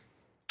happening.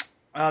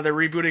 They're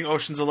rebooting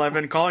Ocean's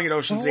 11, calling it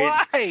Ocean's 8.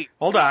 Why?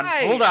 Hold on.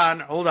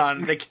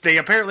 Why? They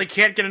apparently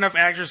can't get enough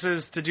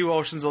actresses to do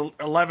Ocean's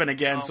 11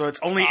 again, so it's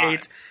only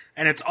 8,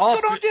 and it's all.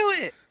 So don't do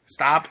it.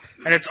 Stop.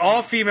 And it's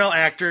all female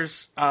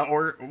actors,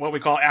 or what we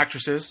call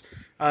actresses.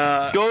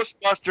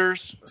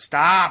 Ghostbusters.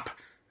 Stop.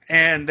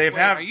 And Wait,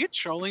 are you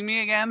trolling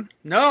me again?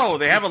 No,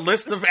 they have a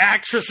list of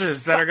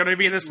actresses that are going to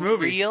be in this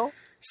movie. Real?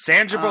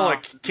 Sandra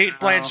Bullock, Kate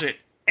Blanchett,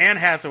 Anne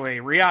Hathaway,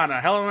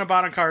 Rihanna, Helena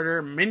Bonham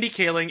Carter, Mindy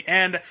Kaling,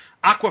 and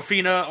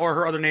Aquafina, or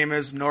her other name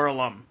is Nora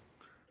Lum.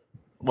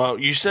 Well,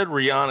 you said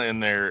Rihanna in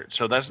there,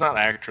 so that's not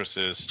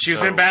actresses. She was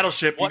so in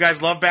Battleship. what- You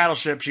guys love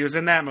Battleship. She was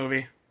in that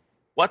movie.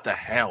 What the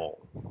hell?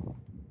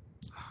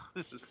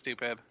 This is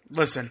stupid.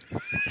 Listen,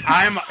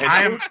 I'm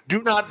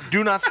Do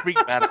not speak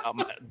bad.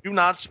 Do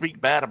not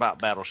speak bad about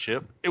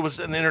Battleship. It was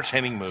an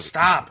entertaining movie.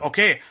 Stop.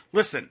 Okay,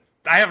 listen.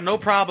 I have no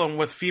problem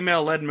with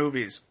female-led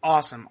movies.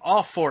 Awesome.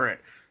 All for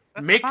it.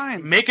 That's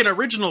fine. Make an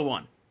original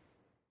one.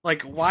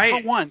 Like, For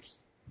why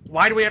once.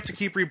 Why do we have to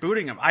keep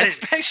rebooting them?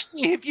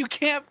 Especially if you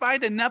can't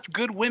find enough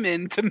good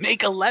women to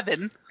make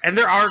 11. And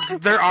there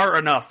are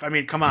enough. I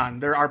mean, come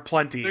on. There are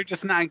plenty. They're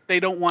just not, they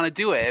don't want to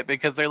do it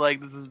because they're like,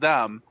 this is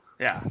dumb.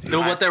 Yeah. So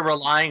what they're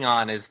relying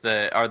on is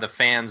the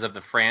fans of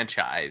the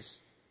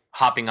franchise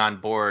hopping on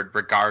board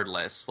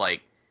regardless. Like,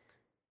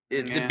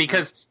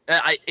 because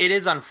it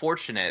is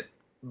unfortunate,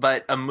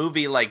 but a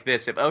movie like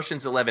this, if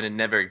Ocean's 11 had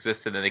never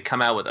existed and they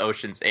come out with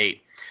Ocean's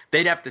 8,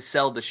 they'd have to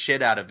sell the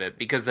shit out of it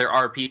because there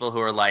are people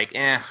who are like,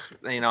 I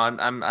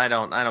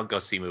don't go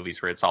see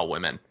movies where it's all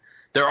women.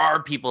 There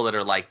are people that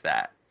are like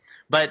that,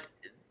 but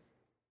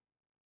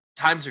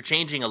times are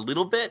changing a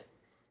little bit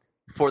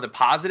for the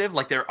positive.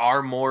 Like there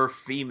are more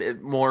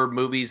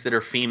movies that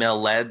are female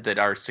led that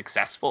are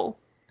successful,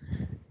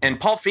 and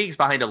Paul Feig's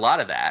behind a lot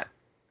of that.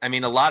 I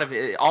mean,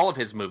 all of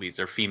his movies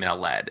are female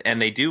led,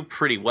 and they do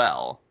pretty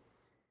well.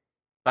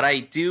 But I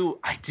do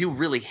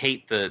really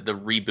hate the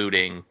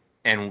rebooting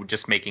and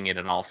just making it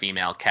an all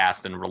female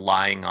cast and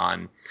relying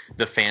on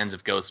the fans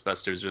of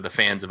Ghostbusters or the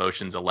fans of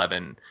Ocean's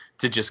 11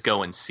 to just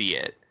go and see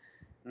it.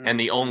 And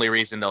the only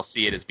reason they'll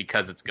see it is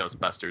because it's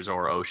Ghostbusters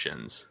or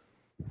Oceans.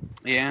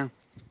 Yeah.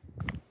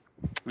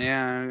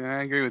 Yeah,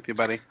 I agree with you,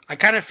 buddy. I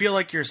kind of feel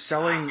like you're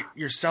selling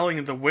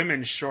the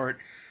women short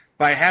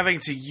by having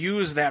to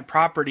use that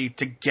property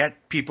to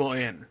get people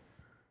in.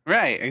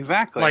 Right,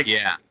 exactly. Like,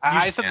 Yeah.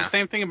 I said the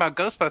same thing about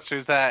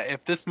Ghostbusters, that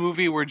if this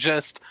movie were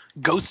just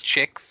ghost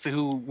chicks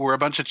who were a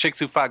bunch of chicks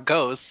who fought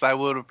ghosts, I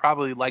would have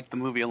probably liked the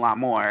movie a lot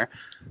more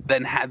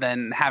than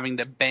having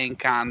to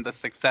bank on the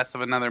success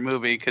of another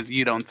movie because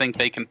you don't think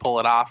they can pull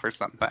it off or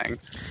something.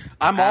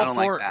 I'm I all don't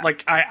for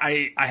like that.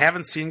 I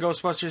haven't seen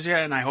Ghostbusters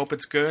yet, and I hope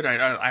it's good.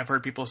 I've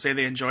heard people say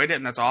they enjoyed it,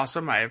 and that's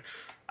awesome. I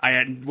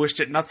had wished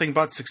it nothing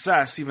but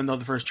success, even though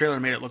the first trailer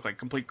made it look like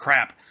complete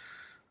crap.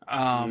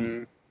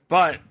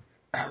 But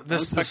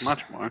this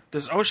much more.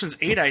 this Ocean's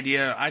 8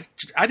 idea.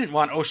 I didn't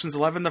want Ocean's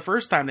 11 the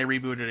first time they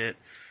rebooted it.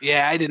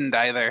 Yeah, I didn't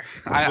either.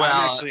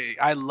 Well-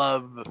 I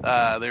love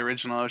the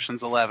original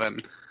Ocean's 11,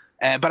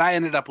 but I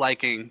ended up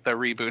liking the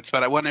reboots.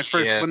 But when they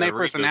first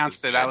reboot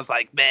announced was it, good. I was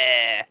like,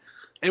 "Meh."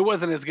 It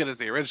wasn't as good as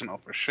the original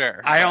for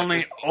sure. I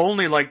But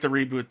only liked the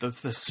reboot.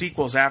 The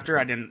sequels after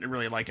I didn't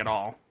really like at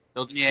all.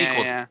 No, the Yeah,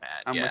 sequels yeah. were bad.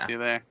 I'm yeah. with you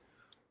there.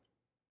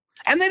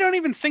 And they don't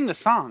even sing the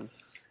song.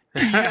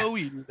 Yo,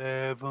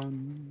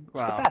 11. It's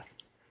Wow. the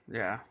best.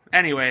 Yeah.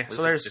 Anyway, This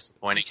so is there's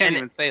disappointing. You can't And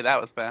even say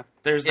that was bad.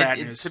 that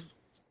it- news. to-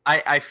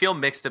 I feel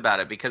mixed about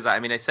it because I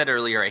mean I said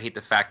earlier I hate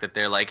the fact that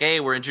they're like, hey,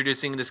 we're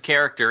introducing this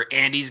character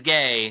and he's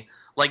gay.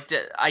 Like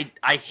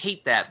I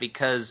hate that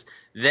because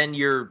then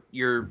you're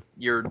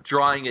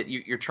drawing it.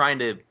 You're trying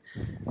to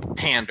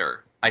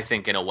pander. I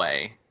think in a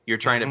way you're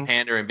trying to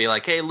pander and be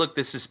like, hey, look,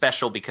 this is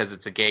special because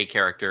it's a gay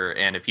character,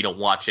 and if you don't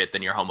watch it,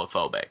 then you're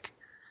homophobic.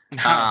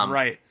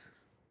 Right.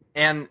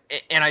 And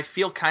I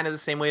feel kind of the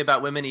same way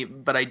about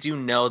women, but I do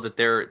know that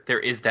there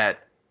is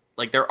that,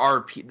 like, there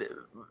are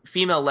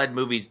female-led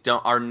movies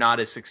are not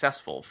as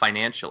successful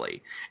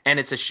financially, and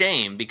it's a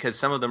shame because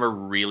some of them are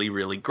really,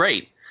 really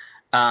great.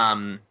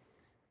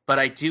 But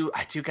I do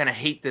kind of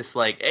hate this,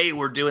 like, hey,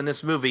 we're doing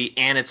this movie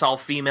and it's all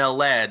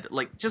female-led.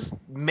 Like, just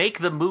make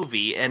the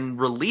movie and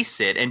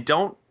release it, and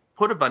don't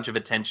put a bunch of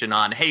attention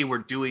on, hey, we're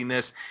doing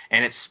this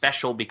and it's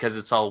special because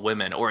it's all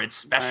women, or it's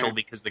special Right.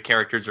 because the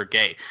characters are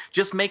gay.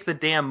 Just make the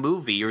damn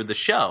movie or the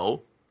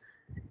show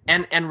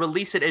and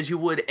release it as you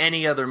would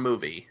any other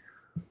movie.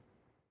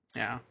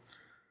 Yeah.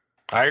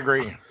 I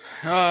agree.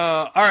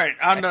 All right,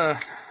 on to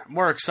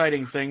more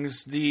exciting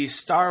things. The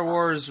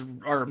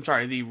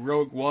the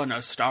Rogue One: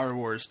 A Star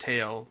Wars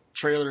Tale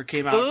trailer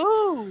came out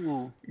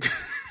Ooh.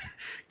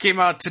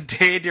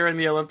 today during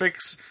the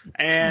Olympics,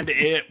 and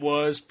it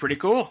was pretty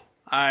cool.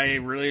 I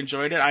really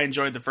enjoyed it. I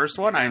enjoyed the first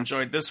one. I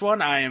enjoyed this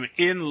one. I am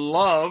in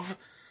love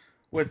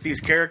with these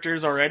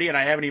characters already, and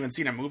I haven't even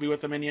seen a movie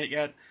with them in it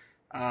yet.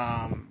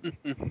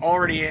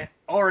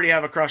 Already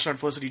have a crush on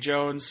Felicity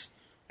Jones,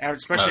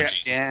 especially Oh,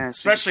 geez. Yeah.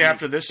 especially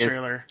after this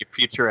trailer. Your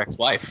future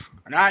ex-wife.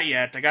 Not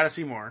yet. I got to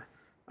see more.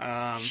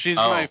 She's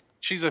Oh.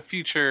 she's a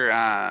future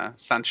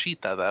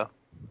Sanchita though.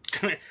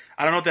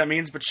 I don't know what that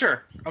means, but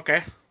sure.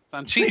 Okay.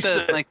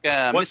 Sanchita is like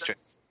a What's-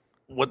 mistress.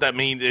 What that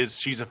means is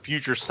she's a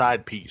future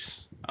side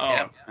piece. Oh,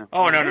 Yeah.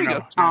 oh no, There no, you no.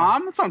 go.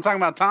 Tom. That's what I'm talking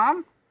about,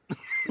 Tom.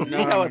 No, You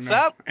know no, what's no.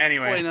 up? Boy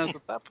Anyway, knows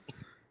what's up.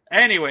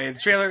 the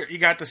trailer, you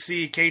got to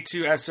see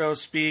K2SO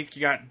speak.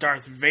 You got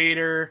Darth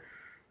Vader.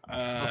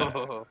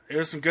 It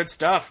was some good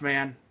stuff,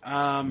 man.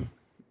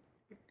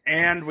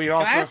 And we Can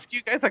also I ask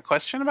you guys a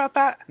question about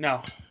that?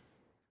 no.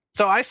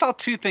 So I saw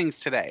two things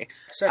today.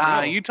 I said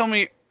no. You told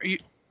me.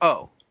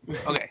 Oh,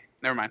 okay.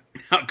 Never mind.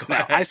 Go No,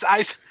 ahead.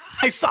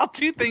 I saw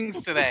two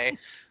things today.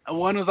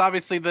 One was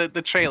obviously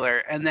the trailer,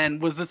 and then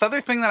was this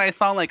other thing that I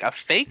saw like a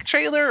fake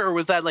trailer, or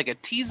was that like a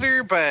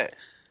teaser? But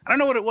I don't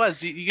know what it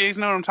was. You guys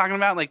know what I'm talking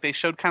about? Like they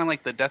showed kind of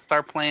like the Death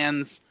Star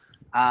plans.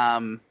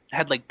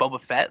 Had like Boba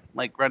Fett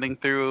like running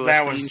through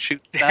That a scene, was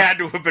shoot stuff. had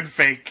to have been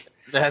fake.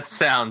 That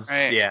sounds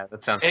Right.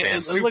 that sounds It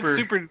fancy. looked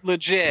Super- super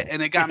legit, and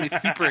it got me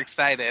super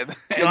excited.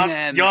 And You'll have-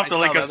 then you'll have I to saw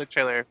link the us- other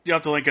trailer. You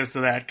have to link us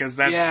to that because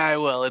that's Yeah, I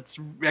will. It's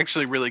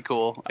actually really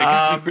cool. It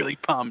got me really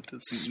pumped.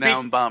 Now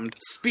I'm bummed.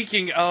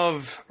 Speaking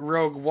of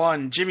Rogue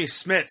One, Jimmy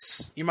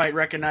Smits, you might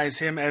recognize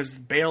him as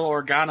Bail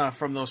Organa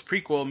from those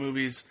prequel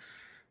movies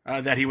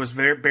that he was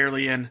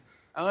barely in.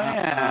 Oh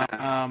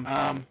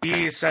yeah.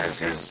 He says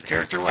his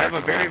character will have a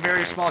very,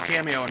 very small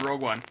cameo in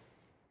Rogue One.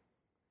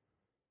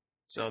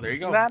 So there you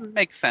go. That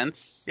makes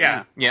sense.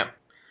 Yeah. Yep.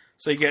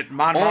 So you get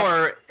Mon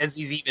Or as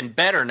he's even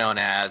better known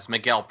as,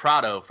 Miguel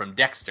Prado from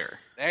Dexter.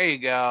 There you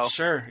go.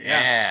 Sure,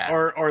 yeah. Yeah.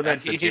 Or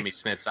That's that the Jimmy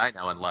Smits I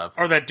know and love.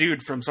 or that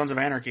dude from Sons of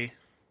Anarchy.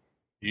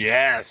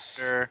 Yes.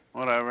 Sure.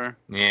 Whatever.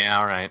 Yeah,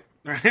 all right.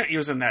 He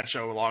was in that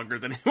show longer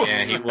than he was.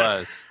 Yeah, he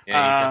was.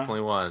 Yeah, he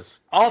definitely was.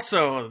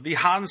 Also, the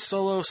Han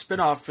Solo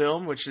spin-off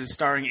film, which is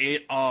starring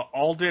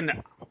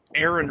Alden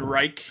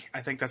Ehrenreich,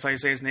 I think that's how you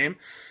say his name,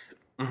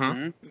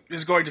 Mm-hmm.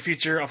 is going to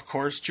feature, of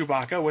course,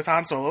 Chewbacca with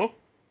Han Solo.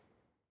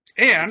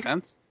 Makes And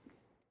sense.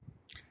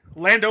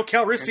 Lando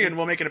Calrissian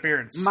will make an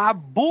appearance. My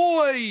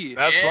boy.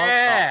 That's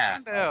Yeah.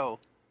 No.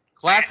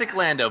 Classic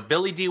Lando.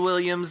 Billy D.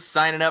 Williams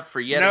signing up for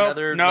yet Nope,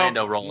 another nope,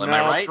 Lando role. Am I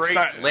nope. right?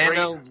 Sorry,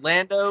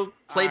 Lando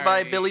played by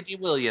Sorry. Billy D.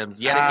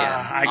 Williams yet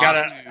again.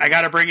 I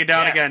gotta bring you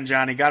down Yeah. again,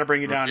 Johnny. Gotta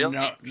bring you down. Really?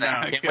 No, no.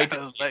 Can't wait to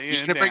Gotta see let you. you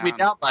You're gonna bring me down.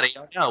 down, buddy.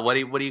 Oh, no. What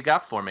do you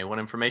got for me? What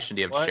information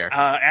do you have What? to share?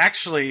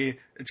 Actually,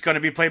 it's going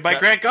to be played by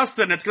Grant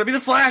Gustin. It's going to be the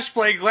Flash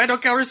playing Lando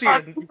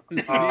Calrissian.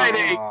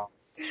 Oh.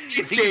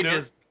 These he can do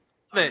changes.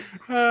 Love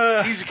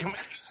it. He's a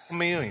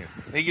chameleon.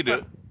 He can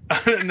do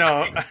it.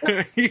 No.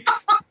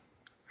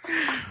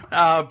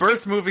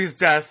 Birth Movies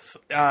Death,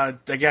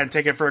 again,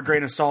 take it for a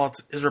grain of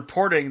salt, is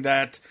reporting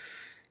that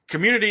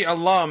Community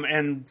alum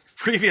and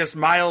previous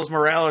Miles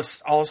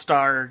Morales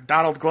All-Star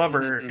Donald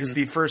Glover is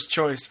the first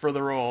choice for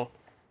the role.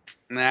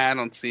 Nah, I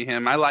don't see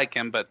him. I like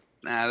him, but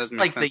nah, it doesn't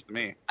It's make like sense to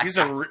me. He's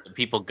a re-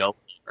 People go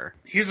for.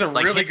 He's a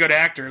Like really him- good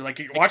actor.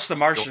 Like, watch The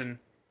Martian.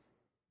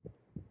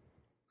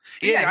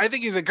 Yeah, I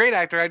think he's a great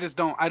actor.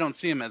 I don't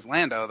see him as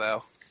Lando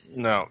though.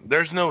 No,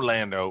 there's no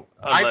Lando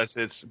unless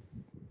it's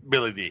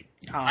Billy D.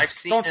 I've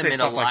seen don't him say in a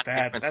stuff lot like of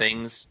that. different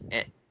things,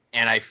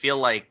 and I feel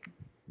like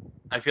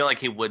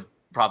he would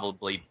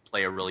probably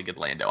play a really good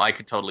Lando. I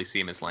could totally see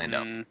him as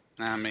Lando.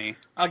 Not me.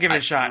 I'll give it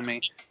a shot. Not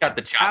me. Got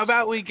the chops. How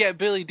about we get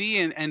Billy D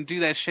and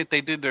do that shit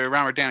they did to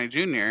Robert Downey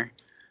Jr.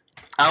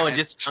 Oh, and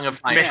just hung up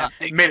my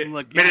Made it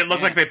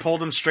look like they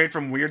pulled him straight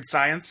from Weird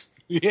Science.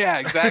 Yeah,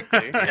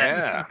 exactly.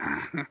 Yeah.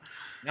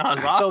 No, it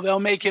was awesome. So they'll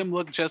make him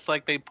look just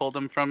like they pulled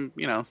him from,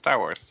 Star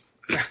Wars.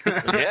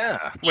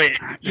 Yeah. Wait,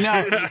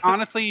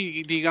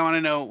 Honestly, do you want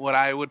to know what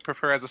I would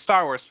prefer as a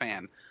Star Wars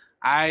fan?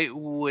 I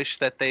wish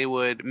that they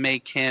would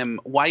make him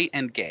white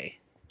and gay.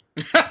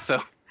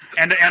 So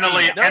and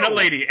a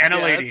lady.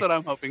 That's what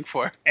I'm hoping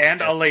for.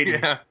 And a lady.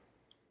 Yeah.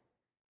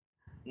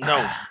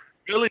 No.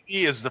 Billy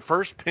D is the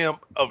first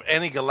pimp of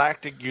any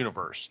galactic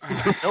universe.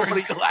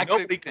 Nobody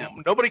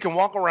can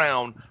walk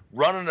around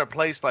running a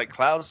place like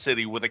Cloud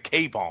City with a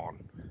cape on.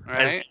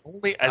 Right?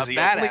 As the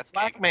only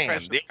black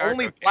man. The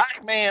only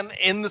black man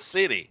in the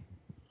city.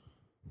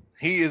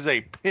 He is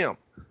a pimp.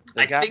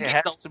 I think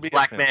he's the only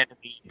black man in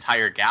the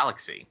entire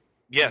galaxy.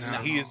 Yes, No.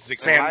 he is the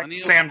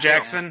Sam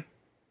Jackson.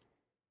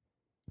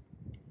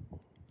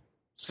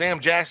 Sam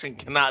Jackson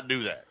cannot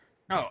do that.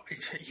 No, he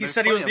There's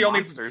said he was plenty the of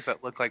only. monsters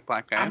that look like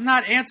black guys. I'm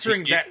not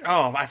answering that.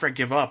 Oh, I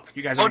give up.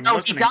 You guys Oh aren't no,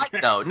 listening. he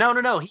died though.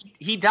 No.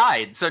 He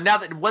died. So now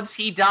that once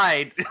he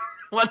died,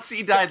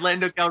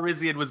 Lando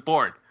Calrissian was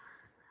born.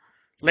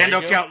 Lando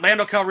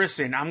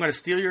Calrissian, I'm going to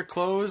steal your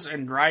clothes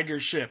and ride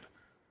your ship.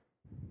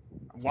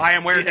 Why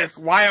I'm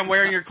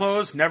wearing your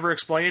clothes, never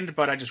explained,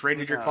 but I just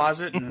raided your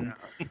closet and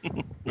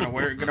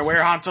gonna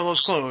wear Han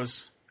Solo's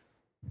clothes.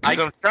 Because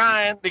I'm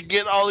trying to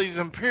get all these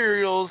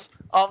Imperials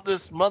off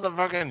this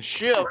motherfucking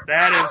ship.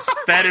 That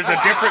is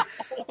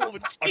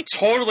a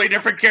totally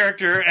different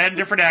character and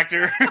different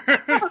actor.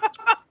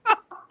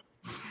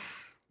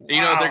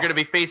 They're going to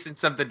be facing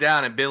something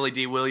down, and Billy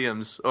D.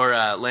 Williams or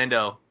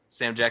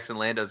Sam Jackson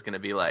Lando is going to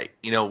be like,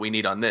 we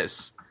need on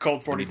this.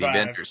 Cold 45. We need the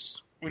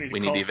Avengers. We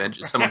need the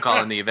Avengers. Someone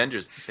calling the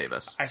Avengers to save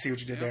us. I see what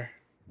you did there.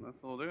 That's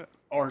what we'll do it.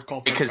 Or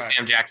Cold 45. Because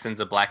Sam Jackson's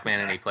a black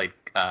man, and he played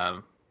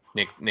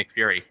Nick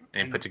Fury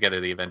and put together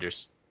the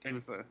Avengers.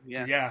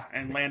 Yeah,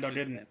 and Lando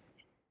didn't.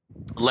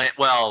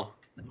 Well,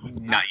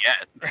 not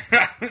yet.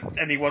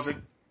 And he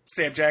wasn't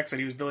Sam Jackson.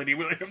 He was Billy D.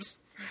 Williams.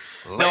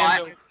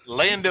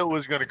 Lando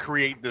was going to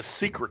create the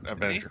secret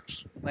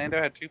Avengers.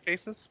 Lando had two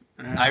faces?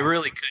 I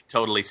really could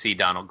totally see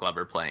Donald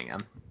Glover playing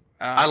him.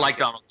 I like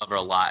Donald Glover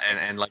a lot,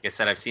 and like I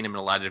said, I've seen him in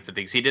a lot of different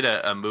things. He did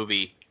a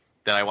movie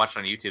that I watched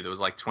on YouTube that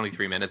was like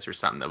 23 minutes or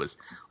something that was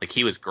like,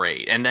 he was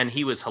great. And then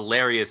he was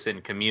hilarious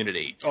in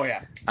Community. Oh,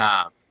 yeah.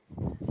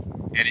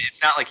 And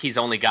it's not like he's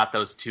only got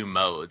those two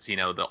modes,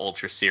 the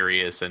ultra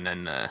serious and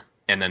then the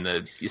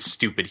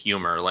stupid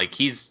humor. Like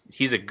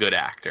he's a good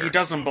actor. He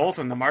does them both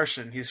in The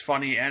Martian. He's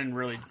funny and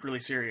really, really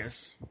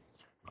serious.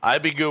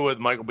 I'd be good with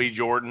Michael B.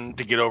 Jordan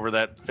to get over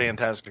that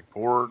Fantastic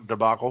Four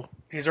debacle.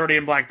 He's already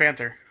in Black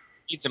Panther.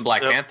 He's in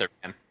Black Panther,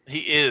 man. He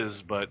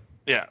is, but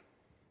yeah.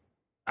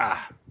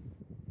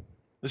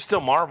 It's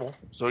still Marvel,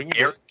 so you can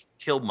Eric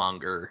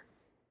Killmonger.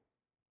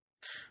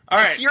 All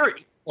right. You're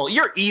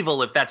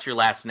evil if that's your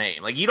last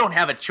name. Like, you don't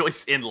have a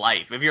choice in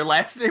life. If your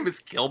last name is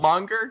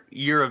Killmonger,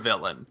 you're a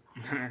villain.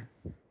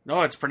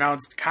 No, it's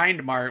pronounced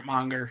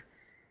Kindmonger.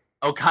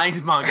 Oh,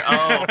 Kindmonger.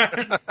 Oh.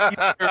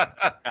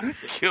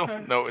 Kill.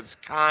 No, it's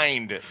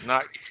kind,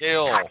 not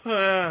kill.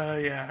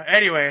 Yeah.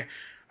 Anyway,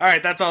 all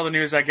right, that's all the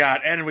news I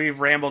got, and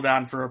we've rambled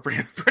on for a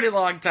pretty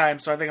long time,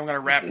 so I think I'm going to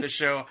wrap the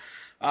show.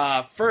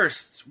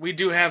 First, we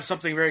do have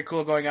something very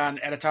cool going on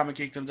at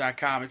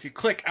AtomicGeekdom.com. If you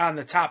click on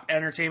the top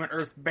Entertainment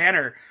Earth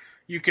banner,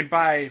 you can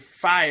buy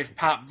 5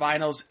 pop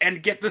vinyls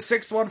and get the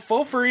 6th one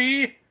for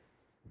free.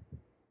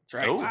 That's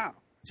right. Oh. Wow.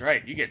 That's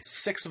right. You get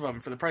 6 of them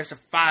for the price of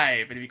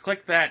 5. And if you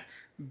click that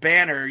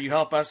banner, you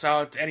help us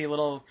out. Any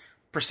little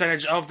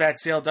percentage of that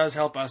sale does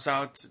help us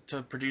out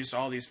to produce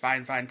all these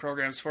fine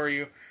programs for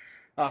you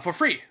for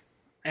free.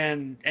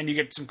 And you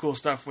get some cool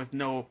stuff with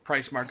no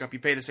price markup. You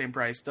pay the same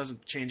price.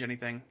 Doesn't change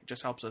anything. It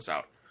just helps us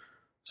out.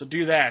 So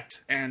do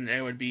that, and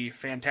it would be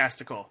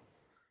fantastical.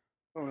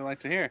 What we like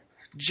to hear.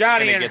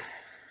 Johnny Gonna and...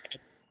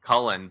 get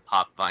Cullen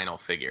pop vinyl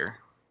figure.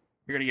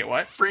 You're going to get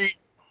what? Free.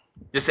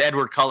 This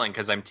Edward Cullen,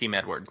 because I'm Team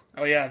Edward.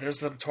 Oh, yeah, there's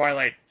some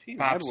Twilight Team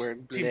pops.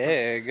 Edward. Team-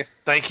 Big.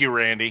 Thank you,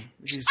 Randy.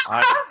 He's...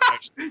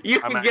 You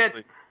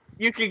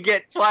can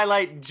get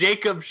Twilight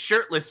Jacob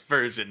shirtless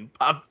version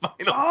pop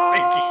vinyl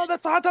Oh,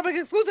 that's a Hot Topic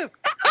exclusive.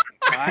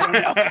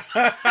 I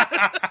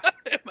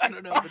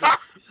don't know.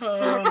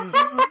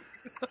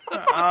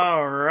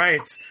 All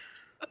right.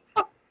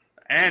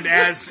 And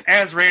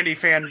as Randy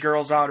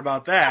fangirls out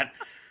about that,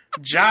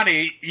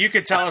 Johnny, you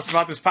could tell us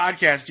about this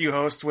podcast you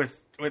host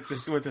with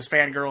this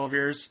fangirl of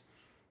yours.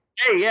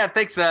 Hey, yeah,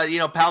 thanks.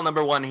 Pal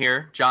number 1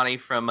 here, Johnny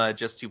from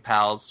Just Two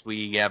Pals.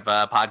 We have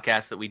a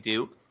podcast that we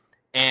do.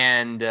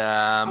 And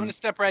I'm going to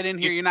step right in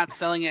here. You're not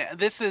selling it.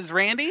 This is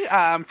Randy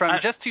from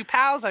Just Two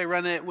Pals. I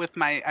run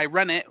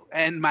it,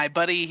 and my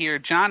buddy here,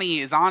 Johnny,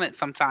 is on it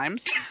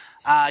sometimes.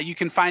 You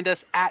can find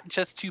us at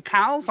Just Two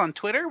Pals on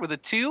Twitter with a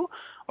 2,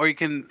 or you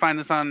can find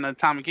us on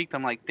Atomic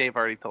Geekdom, like Dave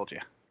already told you.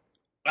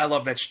 I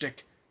love that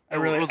shtick. It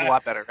was a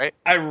lot better, right?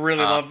 I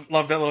really love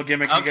that little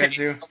gimmick you guys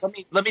do. So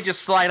let me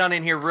just slide on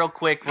in here real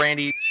quick.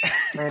 Randy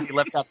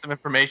left out some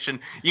information.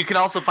 You can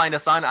also find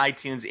us on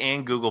iTunes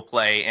and Google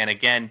Play. And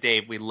again,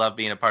 Dave, we love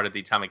being a part of the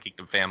Atomic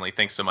Geekdom family.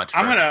 Thanks so much.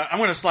 I'm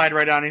gonna slide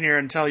right down in here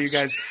and tell you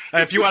guys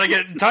if you want to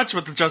get in touch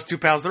with the Just Two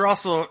Pals,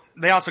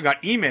 they also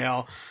got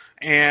email,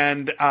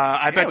 and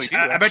I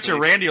bet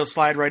you Randy will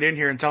slide right in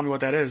here and tell me what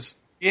that is.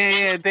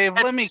 Yeah, Dave,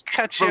 let me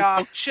cut you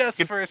off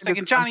just for a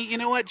second. Johnny, you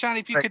know what?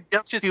 Johnny, if you could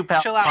just chill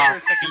out for a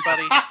second,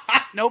 buddy.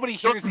 Nobody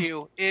hears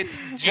you. It's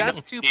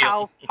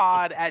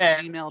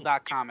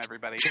justtwopalspod@gmail.com,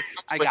 everybody.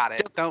 I got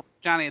it. Don't,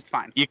 Johnny, it's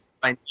fine. You can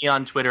find me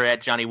on Twitter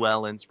at Johnny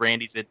Wellens.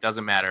 Randy's it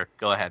doesn't matter.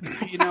 Go ahead.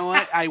 You know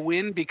what? I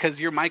win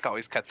because your mic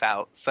always cuts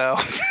out. So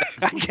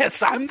I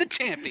guess I'm the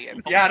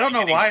champion. Yeah, I don't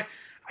know why.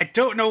 I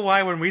don't know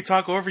why when we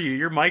talk over you,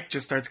 your mic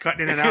just starts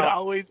cutting in and out. It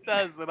always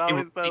does. It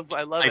always does.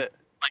 I love it.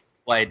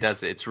 Why it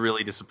does it. It's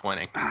really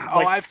disappointing.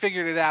 Oh, I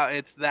figured it out.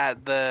 It's that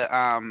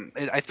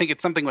I think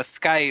it's something with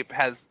Skype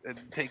has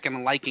taken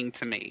a liking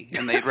to me,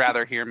 and they'd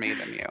rather hear me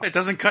than you. It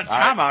doesn't cut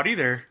Tom out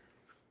either.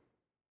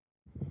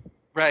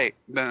 Right.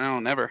 No,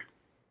 never.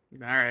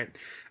 All right.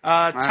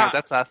 All right,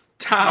 that's us.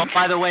 Tom. Oh,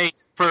 by the way,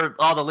 for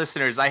all the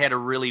listeners, I had a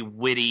really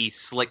witty,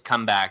 slick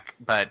comeback,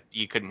 but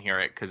you couldn't hear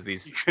it because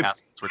these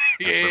assets were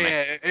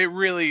yeah, it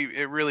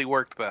really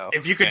worked though.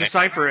 If you could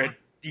decipher it,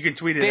 you can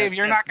tweet it. Dave,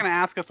 you're not going to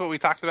ask us what we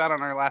talked about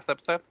on our last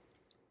episode?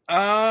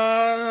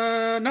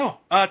 No.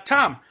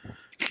 Tom.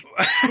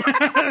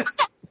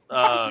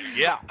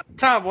 Yeah.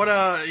 Tom,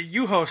 what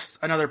you host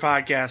another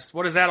podcast.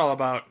 What is that all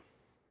about?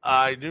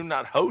 I do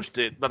not host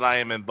it, but I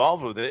am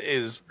involved with it.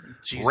 Is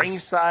Jesus.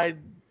 Ringside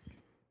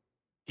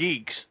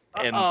Geeks,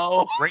 and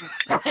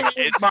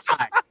it's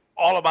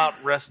all about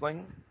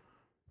wrestling.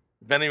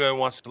 If anybody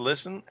wants to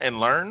listen and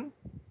learn,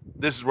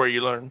 this is where you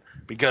learn,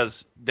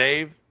 because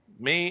Dave,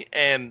 me,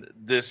 and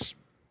this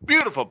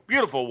beautiful,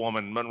 beautiful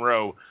woman,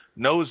 Monroe,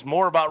 knows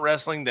more about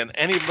wrestling than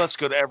any of us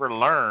could ever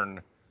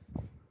learn.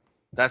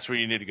 That's where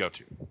you need to go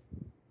to.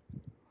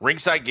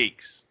 Ringside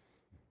Geeks.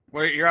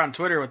 Well, you're on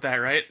Twitter with that,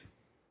 right?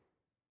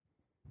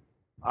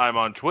 I'm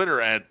on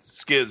Twitter at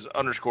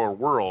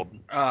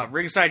skiz_world.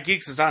 Ringside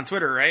Geeks is on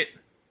Twitter, right?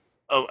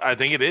 Oh, I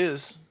think it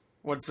is.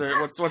 What's their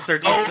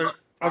Twitter? No.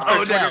 All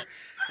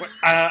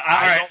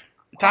right,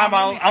 Tom,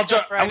 I'll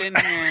jump right in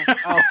here.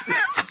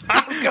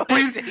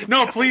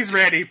 Please,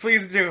 Randy,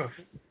 please do.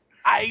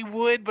 I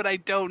would, but I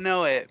don't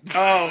know it.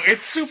 Oh,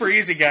 it's super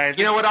easy, guys.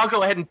 You know what? I'll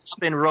go ahead and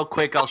jump in real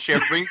quick. I'll share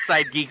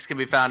Ringside Geeks can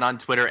be found on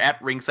Twitter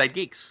at Ringside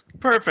Geeks.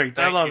 Perfect.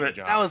 I love it.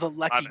 John. That was a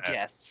lucky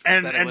guess.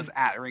 And it was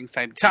at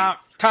Ringside Tom,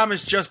 Geeks. Tom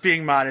is just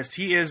being modest.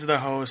 He is the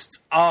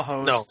host, a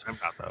host. No, I'm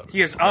not the host.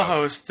 He is a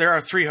host. There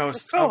are 3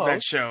 hosts of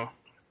that show.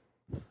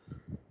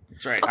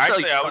 That's right.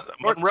 Actually,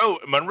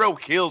 Monroe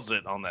kills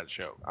it on that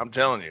show. I'm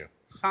telling you.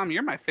 Tom,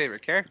 you're my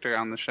favorite character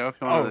on the show, if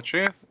you want to know the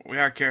truth. We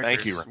are characters.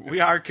 Thank you, Randy.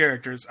 We are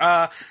characters.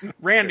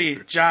 Randy,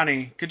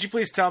 Johnny, could you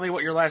please tell me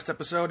what your last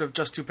episode of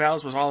Just Two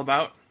Pals was all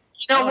about?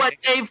 You know what,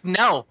 Dave?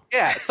 No.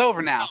 Yeah, it's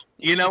over now.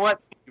 You know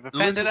what? You've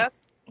offended us?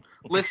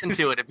 Listen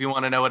to it if you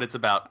want to know what it's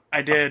about.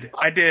 I did.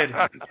 Dave,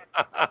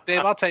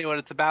 I'll tell you what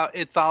it's about.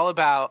 It's all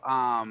about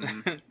I'm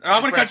going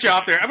to cut you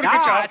off there.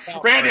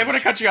 Randy, I'm going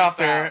to cut you off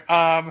there.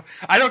 I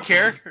don't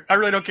care. I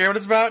really don't care what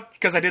it's about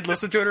because I did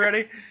listen to it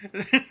already.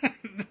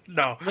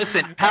 No.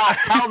 Listen,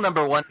 pal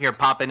number 1 here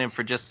popping in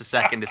for just a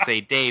second to say,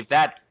 Dave,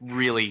 that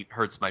really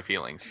hurts my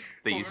feelings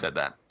that you said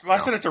that. Well, I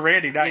said it to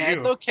Randy, not you.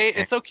 It's okay.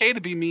 It's okay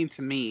to be mean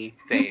to me,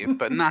 Dave,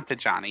 but not to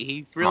Johnny.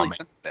 He's really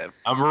sensitive.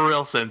 I'm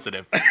real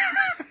sensitive.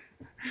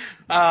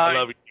 I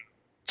love you.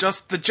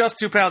 The Just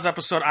Two Pals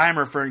episode I'm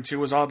referring to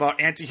was all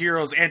about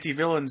anti-heroes,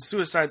 anti-villains,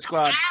 Suicide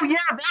Squad. Oh, yeah,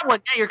 that one.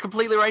 Yeah, you're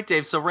completely right,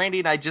 Dave. So Randy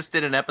and I just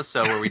did an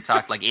episode where we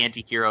talked like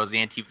anti-heroes,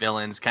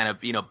 anti-villains, kind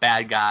of,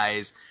 bad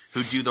guys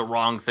who do the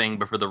wrong thing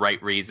but for the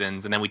right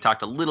reasons. And then we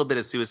talked a little bit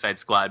of Suicide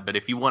Squad. But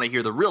if you want to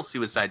hear the real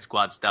Suicide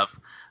Squad stuff,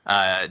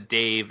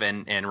 Dave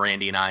and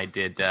Randy and I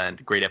did a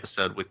great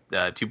episode with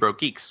 2 Broke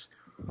Geeks.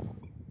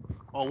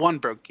 Well, 1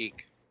 broke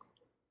geek.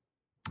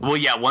 Well,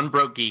 yeah, 1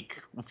 broke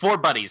geek. 4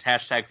 buddies.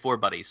 # 4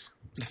 buddies.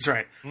 That's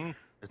right.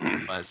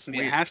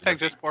 Hashtag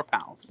just 4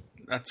 pals.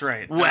 That's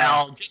right.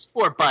 Well, just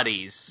 4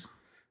 buddies.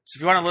 So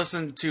if you want to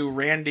listen to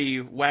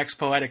Randy wax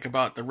poetic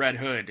about the Red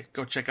Hood,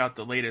 go check out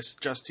the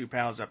latest Just Two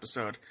Pals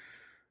episode,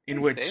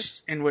 in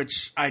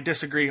which I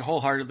disagree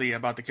wholeheartedly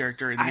about the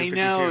character in the New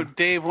 52. I know,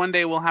 Dave. One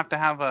day we'll have to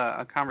have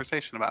a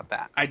conversation about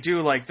that. I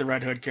do like the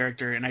Red Hood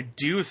character, and I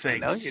do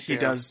think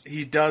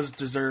he does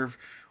deserve,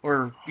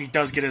 or he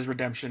does get his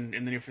redemption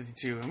in the New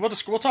 52. And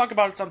we'll talk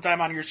about it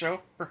sometime on your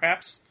show,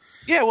 perhaps.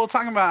 Yeah, we'll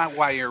talk about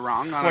why you're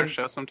wrong on our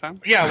show sometime.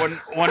 Yeah,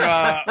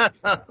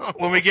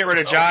 when we get rid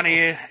of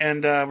Johnny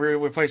and we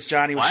replace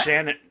Johnny with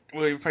Shannon.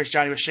 We replace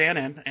Johnny with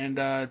Shannon, and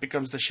it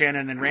becomes the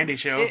Shannon and Randy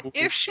show.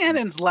 If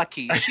Shannon's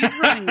lucky, she's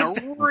running a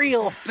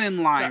real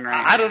thin line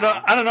right now. I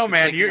don't know,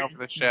 man. Over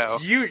the show.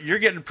 You're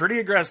getting pretty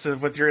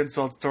aggressive with your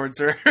insults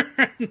towards her.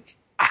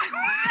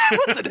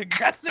 Wasn't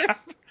aggressive.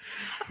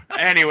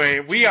 Anyway,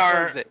 we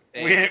are. She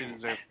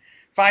deserves it.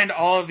 Find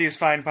all of these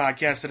fine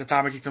podcasts at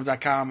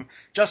AtomicGeekdom.com.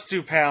 Just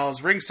Two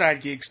Pals,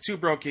 Ringside Geeks, Two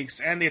Broke Geeks,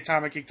 and the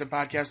Atomic Geekdom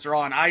podcast are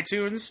all on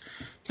iTunes.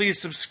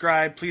 Please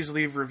subscribe. Please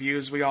leave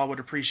reviews. We all would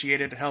appreciate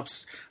it. It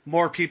helps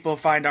more people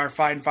find our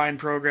fine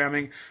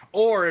programming,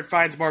 or it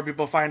finds more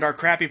people find our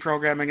crappy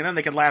programming, and then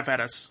they can laugh at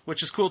us,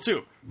 which is cool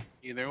too.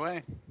 Either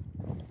way,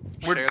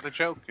 We're- share the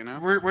joke.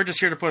 We're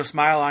just here to put a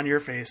smile on your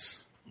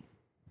face.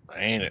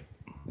 Ain't it?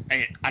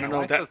 I don't know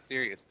Why what that. so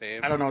serious,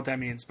 Dave? I don't know what that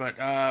means, but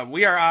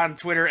we are on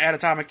Twitter at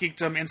Atomic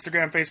Geekdom,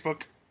 Instagram,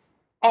 Facebook,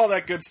 all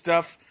that good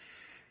stuff.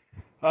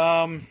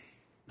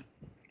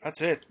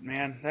 That's it,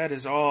 man. That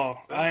is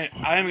all.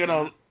 I'm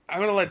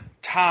gonna let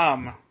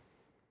Tom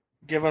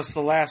give us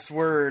the last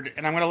word,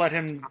 and I'm gonna let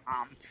him.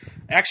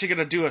 Actually,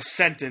 gonna do a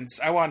sentence.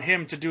 I want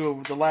him to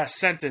do the last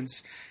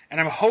sentence, and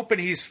I'm hoping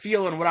he's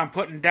feeling what I'm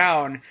putting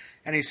down,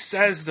 and he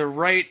says the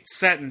right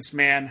sentence,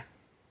 man.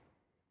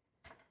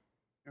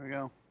 Here we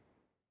go.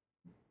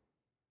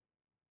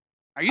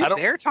 Are you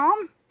there,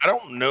 Tom? I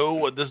don't know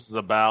what this is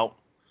about,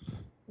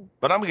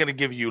 but I'm going to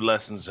give you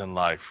lessons in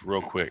life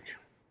real quick.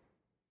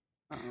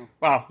 Uh-oh.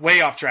 Wow,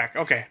 way off track.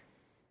 Okay.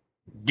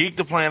 Geek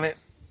the planet.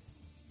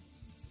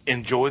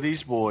 Enjoy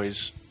these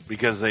boys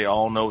because they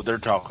all know what they're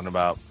talking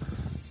about.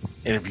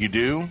 And if you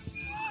do,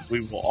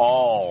 we will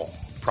all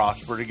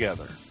prosper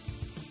together.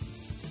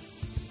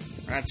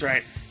 That's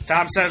right.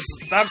 Tom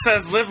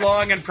says live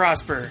long and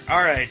prosper.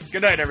 All right.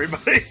 Good night,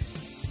 everybody.